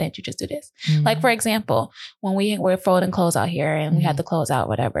 Like, why didn't you just do this? Like, for example, when we were folding clothes out here and we had the clothes out,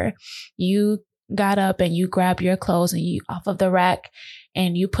 whatever, you got up and you grabbed your clothes and you off of the rack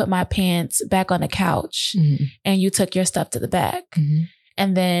and you put my pants back on the couch and you took your stuff to the back.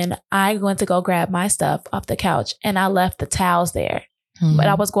 And then I went to go grab my stuff off the couch and I left the towels there. But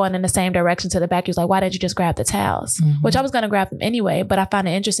I was going in the same direction to the back. He was like, why didn't you just grab the towels? Which I was going to grab them anyway. But I found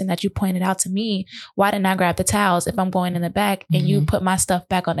it interesting that you pointed out to me, why didn't I grab the towels if I'm going in the back and you put my stuff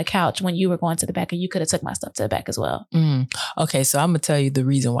back on the couch when you were going to the back, and you could have took my stuff to the back as well. Okay, so I'm going to tell you the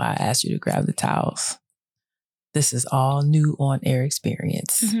reason why I asked you to grab the towels. This is all new on air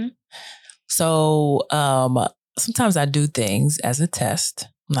experience. So sometimes I do things as a test.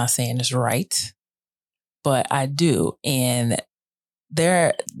 I'm not saying it's right, but I do. And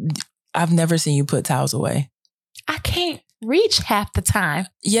I've never seen you put towels away. I can't reach half the time.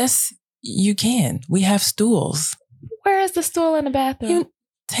 Yes, you can. We have stools. Where is the stool in the bathroom? You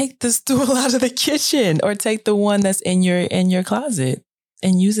take the stool out of the kitchen, or take the one that's in your closet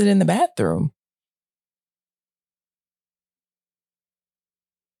and use it in the bathroom.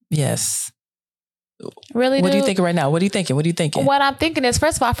 Yes. Really? What are you thinking right now? What are you thinking? What I'm thinking is,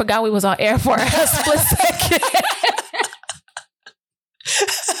 first of all, I forgot we was on air for a split second.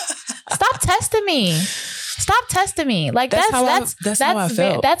 Stop testing me. Like that's how I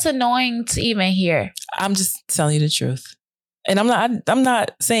felt. That's annoying to even hear. I'm just telling you the truth. And I'm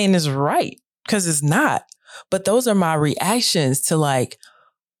not saying it's right, because it's not. But those are my reactions to, like,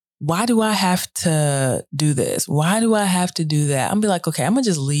 why do I have to do this? Why do I have to do that? I'm be like, okay, I'm gonna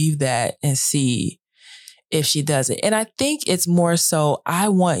just leave that and see if she does it. And I think it's more so I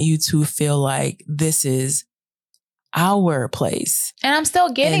want you to feel like this is our place. And I'm still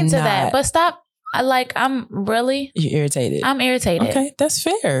getting to that, but stop. You're irritated. I'm irritated. Okay, that's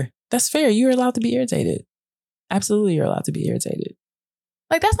fair. That's fair. You're allowed to be irritated. Absolutely, you're allowed to be irritated.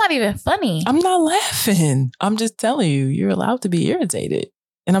 Like, that's not even funny. I'm not laughing. I'm just telling you, you're allowed to be irritated.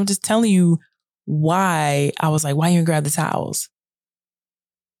 And I'm just telling you why I was like, why you didn't grab the towels?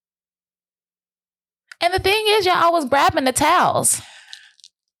 And the thing is, y'all was grabbing the towels.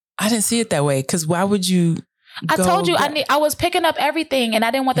 I didn't see it that way, because why would you? I told you I was picking up everything, and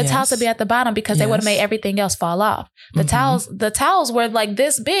I didn't want the towels to be at the bottom because they would have made everything else fall off. The towels were like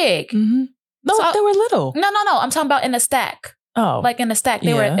this big. No, so, they were little. No. I'm talking about in a stack. Oh, like in the stack,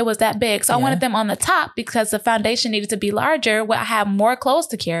 it was that big. So I wanted them on the top because the foundation needed to be larger where I had more clothes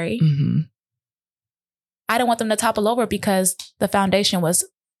to carry. I didn't want them to topple over because the foundation was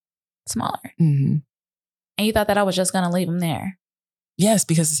smaller. And you thought that I was just going to leave them there. Yes,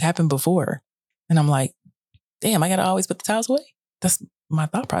 because it's happened before. And I'm like, damn, I got to always put the towels away. That's my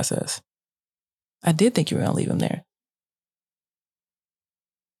thought process. I did think you were going to leave them there.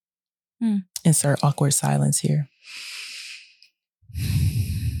 Insert awkward silence here.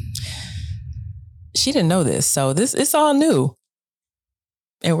 She didn't know this, so it's all new.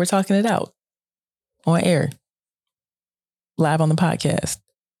 And we're talking it out on air, live on the podcast.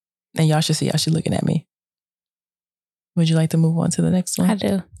 And y'all should see how she's looking at me. Would you like to move on to the next one? I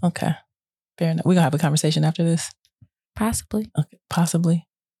do. Okay. Fair enough. We're going to have a conversation after this? Possibly. Okay.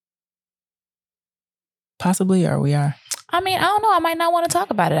 Possibly, or we are? I mean, I don't know. I might not want to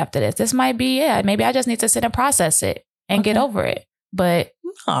talk about it after this. This might be it. Maybe I just need to sit and process it and get over it. But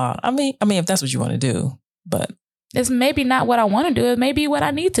I mean, if that's what you want to do, but it's maybe not what I want to do. It may be what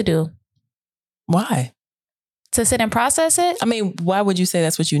I need to do. Why? To sit and process it? I mean, why would you say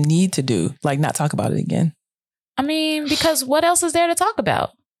that's what you need to do? Like not talk about it again? I mean, because what else is there to talk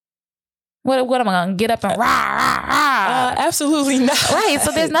about? What am I gonna get up and rah rah rah? Absolutely not. Right.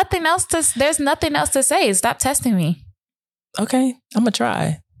 So there's nothing else to say. Stop testing me. Okay, I'm gonna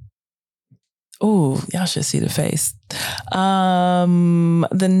try. Ooh, y'all should see the face.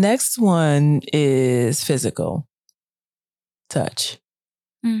 The next one is physical touch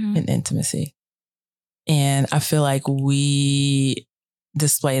and intimacy. And I feel like we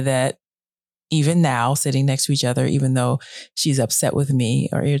display that even now, sitting next to each other, even though she's upset with me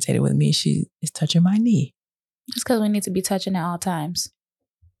or irritated with me, she is touching my knee. It's because we need to be touching at all times.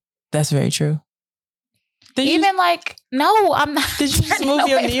 That's very true. No, I'm not. Did you just move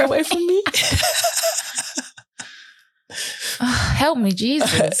your knee away from me? Help me,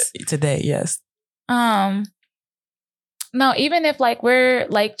 Jesus. Today, yes. No, even if like we're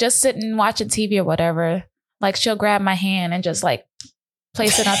like just sitting watching TV or whatever, like she'll grab my hand and just like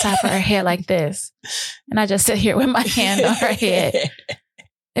place it on top of her head like this. And I just sit here with my hand on her head.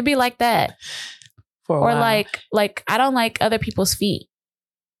 It'd be like that. For a or while. like I don't like other people's feet.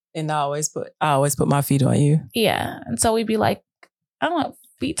 And I always put my feet on you. Yeah. And so we'd be like, I don't know,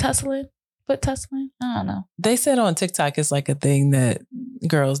 feet tussling, foot tussling. I don't know. They said on TikTok it's like a thing that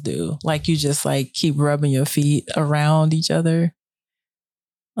girls do. Like you just like keep rubbing your feet around each other.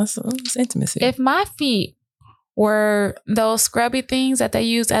 That's intimacy. If my feet were those scrubby things that they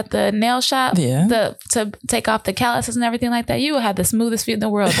use at the nail shop to take off the calluses and everything like that, you would have the smoothest feet in the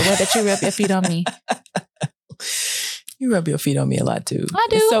world, the way that you rub your feet on me. You rub your feet on me a lot too. I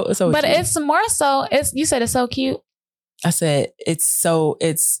do. So but cute. it's more so, you said it's so cute. I said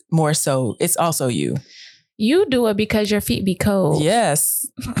it's more so, it's also you. You do it because your feet be cold. Yes.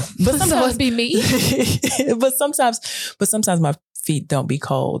 But sometimes it be me. but sometimes my feet don't be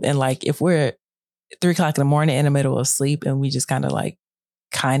cold. And like if we're 3 o'clock in the morning in the middle of sleep and we just kind of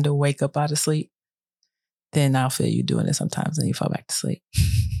wake up out of sleep, then I'll feel you doing it sometimes and you fall back to sleep.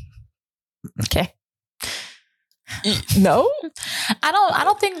 Okay. No? I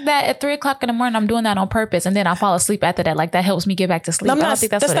don't think that at 3 o'clock in the morning I'm doing that on purpose and then I fall asleep after that. Like that helps me get back to sleep. I don't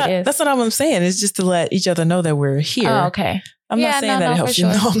think that's what it is. That's what I'm saying. It's just to let each other know that we're here. Oh, okay. I'm not saying that it helps you.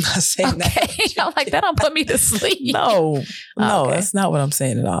 No, I'm not saying that. I'm like, that don't put me to sleep. No, that's not what I'm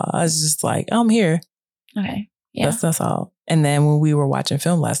saying at all. I was just like, I'm here. Okay. Yeah. That's all. And then when we were watching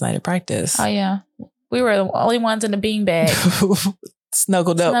film last night at practice. Oh, yeah. We were the only ones in the beanbag.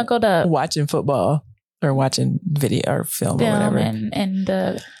 Snuggled up. Watching football. Or watching video or film or whatever. And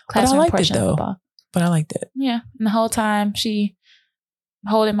the classroom portion of football. But I liked it. Yeah. And the whole time she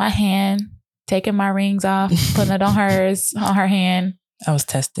holding my hand, taking my rings off, putting it on her hand. I was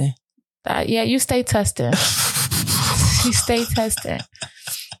testing. Yeah, you stay testing. You stay testing.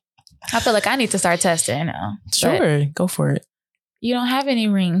 I feel like I need to start testing now. Sure. Go for it. You don't have any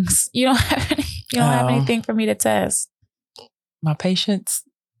rings. You don't have anything for me to test. My patience.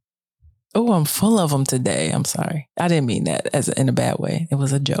 Oh, I'm full of them today. I'm sorry. I didn't mean that in a bad way. It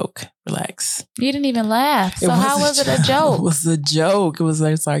was a joke. Relax. You didn't even laugh. So how was it a joke? It was a joke. It was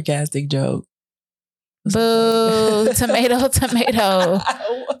a sarcastic joke. Boo. Tomato.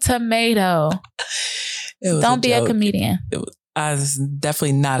 Don't be a comedian. It's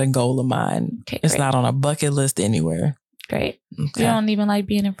definitely not a goal of mine. Okay, it's not on a bucket list anywhere. Great. Okay. You don't even like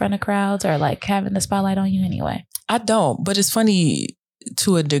being in front of crowds or like having the spotlight on you anyway. I don't, but it's funny.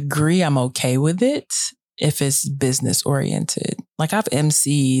 To a degree, I'm okay with it if it's business oriented. Like I've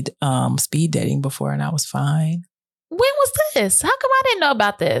emceed speed dating before and I was fine. When was this? How come I didn't know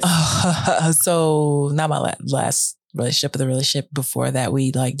about this? So not my last relationship, but the relationship before that,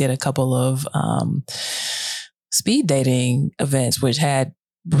 we did a couple of speed dating events, which had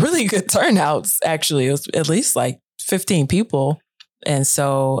really good turnouts. Actually, it was at least 15 people. And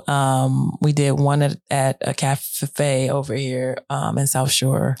so we did one at a cafe over here in South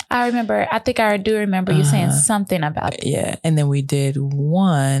Shore. I think I do remember you saying something about it. Yeah. And then we did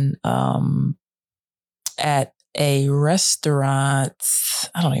one at a restaurant.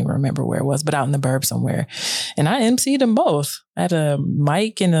 I don't even remember where it was, but out in the burb somewhere. And I emceed them both. I had a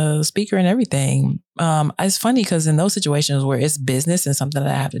mic and a speaker and everything. It's funny because in those situations where it's business and something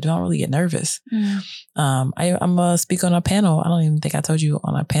that I have to do, I don't really get nervous. I'm a speaker on a panel. I don't even think I told you,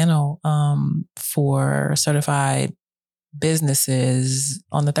 on a panel for certified businesses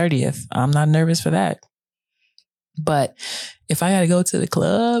on the 30th. I'm not nervous for that. But if I got to go to the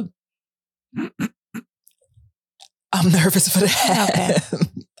club, I'm nervous for that. Okay.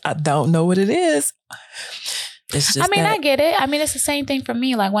 I don't know what it is. It's just I get it. It's the same thing for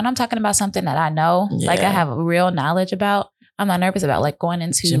me. Like when I'm talking about something that I know, like I have real knowledge about, I'm not nervous about like going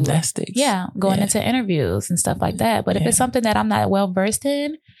into gymnastics. Going into interviews and stuff like that. But if it's something that I'm not well versed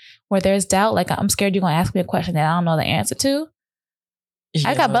in, where there's doubt, like I'm scared you're going to ask me a question that I don't know the answer to.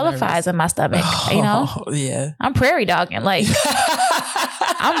 I got butterflies in my stomach, you know? Yeah. I'm prairie dogging. Like,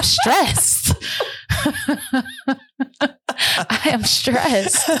 I'm stressed. I am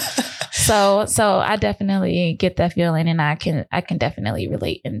stressed. So I definitely get that feeling, and I can definitely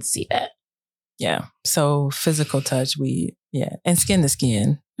relate and see that. Yeah. So physical touch, and skin to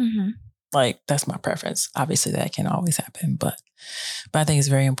skin. Mm-hmm. Like that's my preference. Obviously that can always happen, but I think it's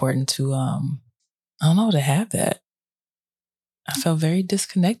very important to, to have that. I felt very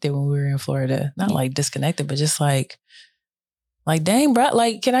disconnected when we were in Florida. Not like disconnected, but just like dang, bro,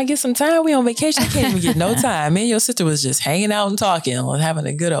 like, can I get some time? We on vacation. I can't even get no time. Me and your sister was just hanging out and talking and having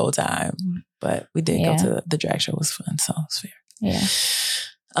a good old time. But we did go to the drag show. It was fun. So it's fair. Yeah.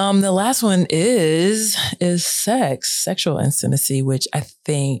 The last one is sex, sexual intimacy, which I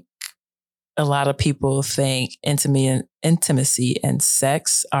think a lot of people think intimacy and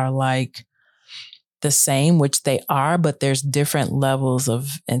sex are like the same, which they are, but there's different levels of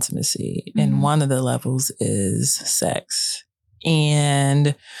intimacy. Mm-hmm. And one of the levels is sex.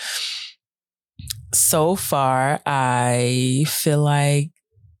 And so far, I feel like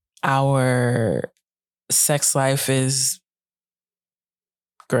our sex life is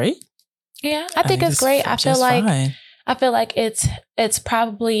great. Yeah, I think it's great. I feel like it's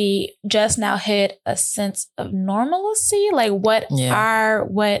probably just now hit a sense of normalcy, like what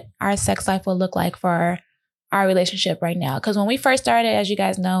our sex life will look like for our relationship right now. Because when we first started, as you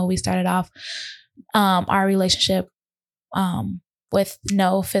guys know, we started off our relationship with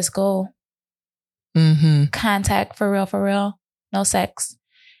no physical contact, for real, no sex.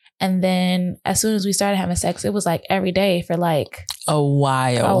 And then as soon as we started having sex, it was like every day for like a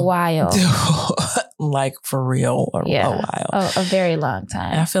while. Like for real, a while. A very long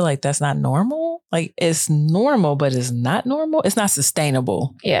time. And I feel like that's not normal. Like it's normal, but it's not normal. It's not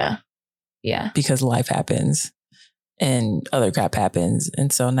sustainable. Yeah. Yeah. Because life happens and other crap happens.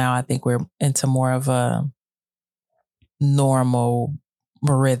 And so now I think we're into more of a normal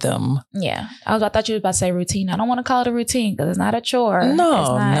rhythm. Yeah. I thought you were about to say routine. I don't want to call it a routine because it's not a chore.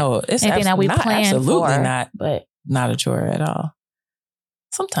 No. It's anything that we plan absolutely for. Not, but not a chore at all.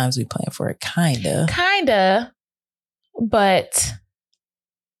 Sometimes we plan for it, kinda, but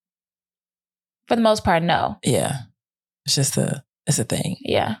for the most part, no. Yeah. It's just it's a thing.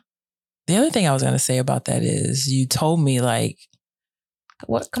 Yeah. The other thing I was going to say about that is you told me like,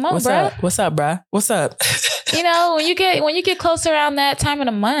 what? Come on, bruh. What's up, bruh? What's up? You know, when you get close around that time of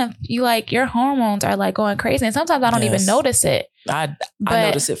the month, you like your hormones are like going crazy. And sometimes I don't even notice it. I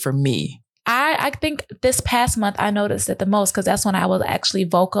notice it for me. I think this past month I noticed it the most because that's when I was actually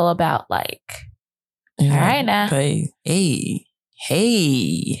vocal about like, all right now. Hey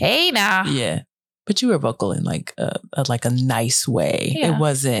now. Yeah. But you were vocal in like a nice way. Yeah.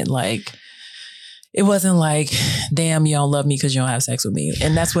 It wasn't like, damn, you don't love me because you don't have sex with me.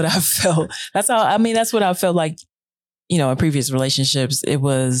 And that's what I felt. That's what I felt like, you know, in previous relationships. It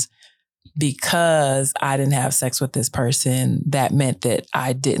was because I didn't have sex with this person that meant that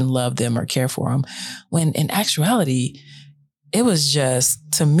I didn't love them or care for them. When in actuality, it was just,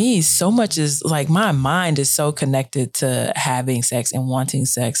 to me, so much is like my mind is so connected to having sex and wanting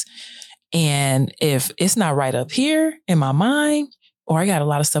sex. And if it's not right up here in my mind, or I got a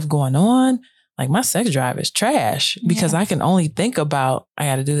lot of stuff going on, like my sex drive is trash because I can only think about, I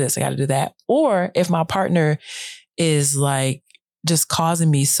got to do this, I got to do that. Or if my partner is like just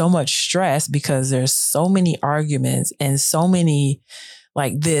causing me so much stress because there's so many arguments and so many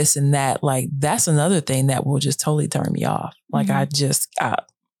like this and that, like that's another thing that will just totally turn me off. Like I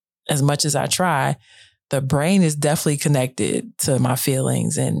as much as I try, the brain is definitely connected to my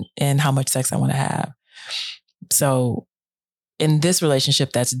feelings and how much sex I want to have. So in this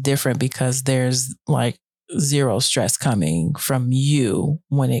relationship, that's different because there's like zero stress coming from you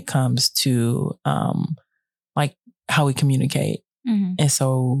when it comes to like how we communicate. Mm-hmm. And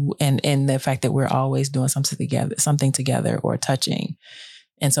so, and the fact that we're always doing something together or touching.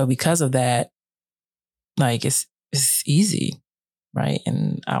 And so because of that, like it's easy, right?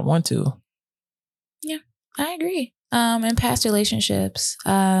 And I want to. Yeah, I agree. In past relationships,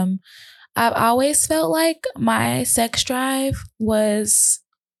 I've always felt like my sex drive was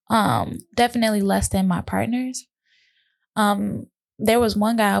definitely less than my partner's. There was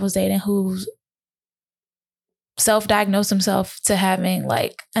one guy I was dating who self-diagnosed himself to having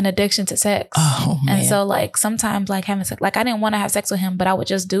like an addiction to sex. Oh, man. And so like sometimes like having sex, like I didn't want to have sex with him, but I would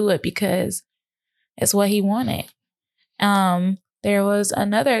just do it because it's what he wanted. There was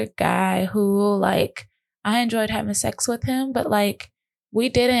another guy who like I enjoyed having sex with him, but like we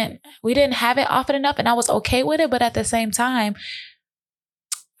didn't have it often enough, and I was okay with it. But at the same time,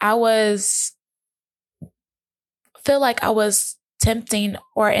 I feel like I was tempting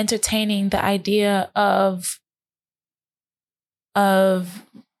or entertaining the idea of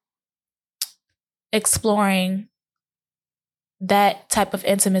exploring that type of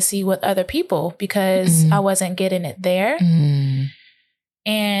intimacy with other people because I wasn't getting it there.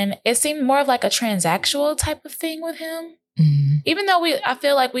 And it seemed more of like a transactional type of thing with him. Even though I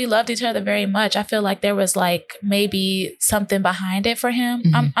feel like we loved each other very much, I feel like there was like maybe something behind it for him.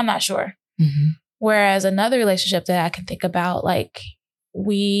 I'm not sure. Whereas another relationship that I can think about, like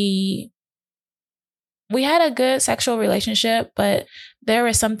we had a good sexual relationship, but there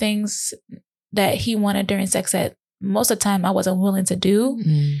were some things that he wanted during sex that most of the time I wasn't willing to do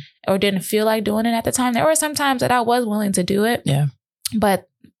or didn't feel like doing it at the time. There were some times that I was willing to do it, but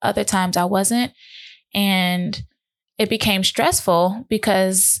other times I wasn't. And it became stressful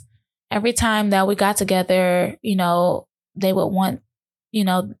because every time that we got together, you know, they would want, you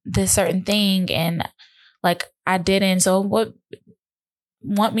know, this certain thing and like I didn't. So it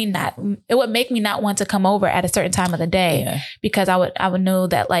would make me not want to come over at a certain time of the day because I would know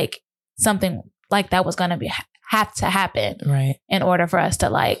that like something like that was going to have to happen in order for us to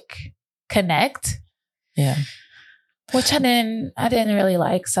like connect. Which I didn't really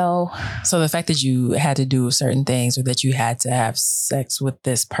like. So the fact that you had to do certain things or that you had to have sex with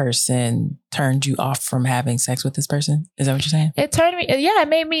this person turned you off from having sex with this person? Is that what you're saying? It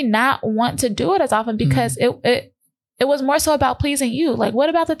made me not want to do it as often because it was more so about pleasing you. Like, what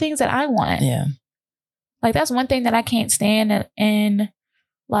about the things that I want? Like, that's one thing that I can't stand in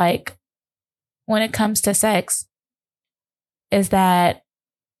like, when it comes to sex is that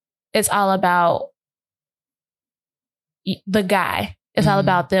it's all about the guy. It's all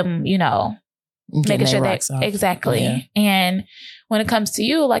about them, you know, making sure that exactly. And when it comes to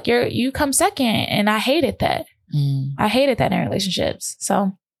you, like you come second, and I hated that. I hated that in relationships.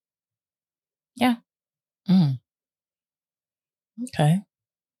 So, yeah. Okay.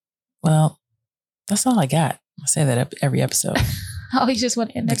 Well, that's all I got. I say that every episode. Oh, you just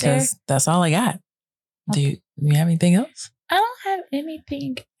want to end it there? Because that's all I got. Okay. Do you have anything else? I don't have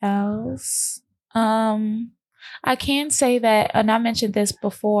anything else. I can say that, and I mentioned this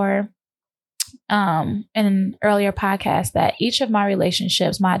before in an earlier podcast, that each of my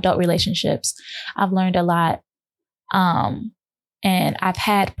relationships, my adult relationships, I've learned a lot. And I've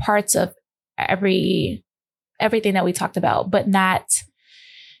had parts of everything that we talked about, but not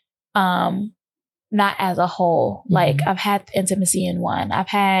as a whole. Like I've had intimacy in one. I've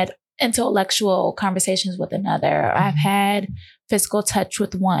had intellectual conversations with another. I've had physical touch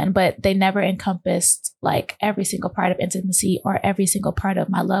with one, but they never encompassed like every single part of intimacy or every single part of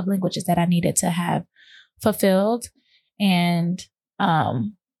my love languages that I needed to have fulfilled. And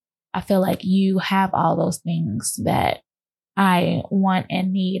I feel like you have all those things that I want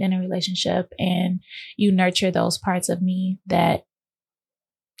and need in a relationship, and you nurture those parts of me that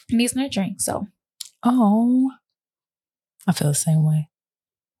needs nurturing. So, I feel the same way.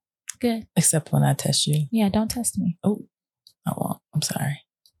 Good. Except when I test you. Yeah, don't test me. Oh, I won't. I'm sorry.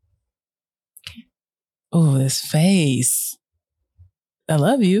 Okay. Oh, this face. I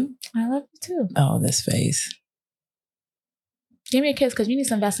love you. I love you too. Oh, this face. Give me a kiss because you need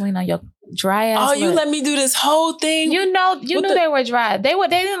some Vaseline on your dry ass. Oh, you let me do this whole thing. You knew they were dry. They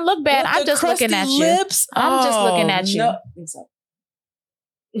didn't look bad. I'm just looking at lips? You. I'm just looking at you. No.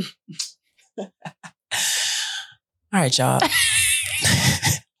 All right, y'all.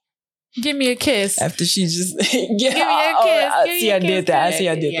 Give me a kiss. After she just give me a kiss. I see I did that.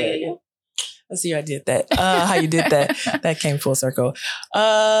 How you did that. That came full circle.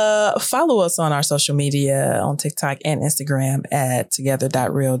 Follow us on our social media on TikTok and Instagram at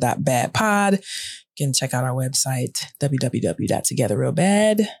together.real.badpod. You can check out our website,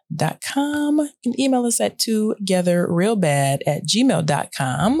 www.togetherrealbad.com. You can email us at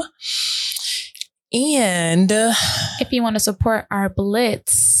togetherrealbad@gmail.com. And if you want to support our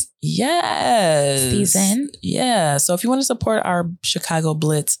Blitz season. Yeah. So if you want to support our Chicago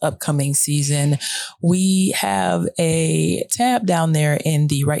Blitz upcoming season, we have a tab down there in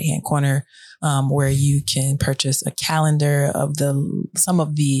the right-hand corner where you can purchase a calendar of some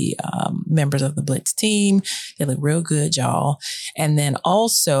of the members of the Blitz team. They look real good, y'all. And then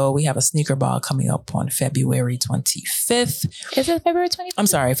also we have a sneaker ball coming up on February 25th. Is it February 25th? I'm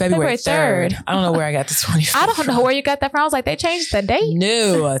sorry, February 3rd. I don't know where I got the 25th. I don't know where you got that from. I was like, they changed the date.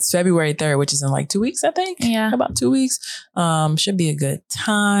 No, it's February 3rd, which is in like 2 weeks, I think. Yeah. About 2 weeks. Should be a good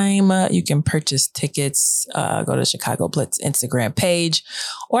time. You can purchase tickets, go to Chicago Blitz Instagram page,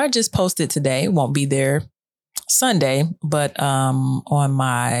 or I just posted today. Won't be there Sunday, but on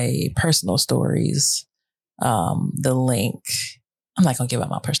my personal stories, the link. I'm not gonna give out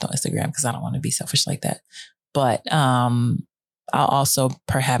my personal Instagram because I don't want to be selfish like that. But I'll also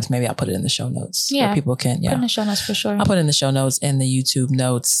maybe I'll put it in the show notes. Yeah, where people can. Yeah, put in the show notes for sure. I'll put in the show notes and the YouTube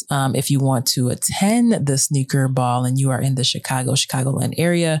notes. If you want to attend the sneaker ball and you are in the Chicagoland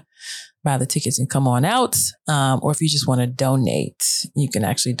area, buy the tickets and come on out. Or if you just want to donate, you can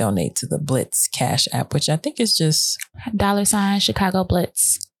actually donate to the Blitz Cash App, which I think is just $ Chicago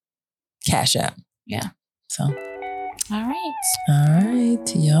Blitz Cash App. Yeah. So. All right. All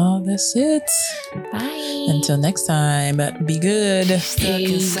right, y'all. That's it. Bye. Until next time, be good.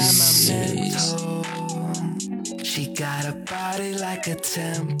 Peace. She got a body like a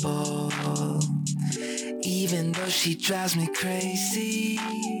temple. Even though she drives me crazy,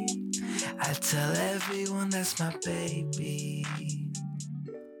 I tell everyone that's my baby.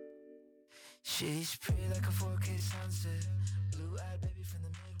 She's pretty like a 4K sunset, blue-eyed baby.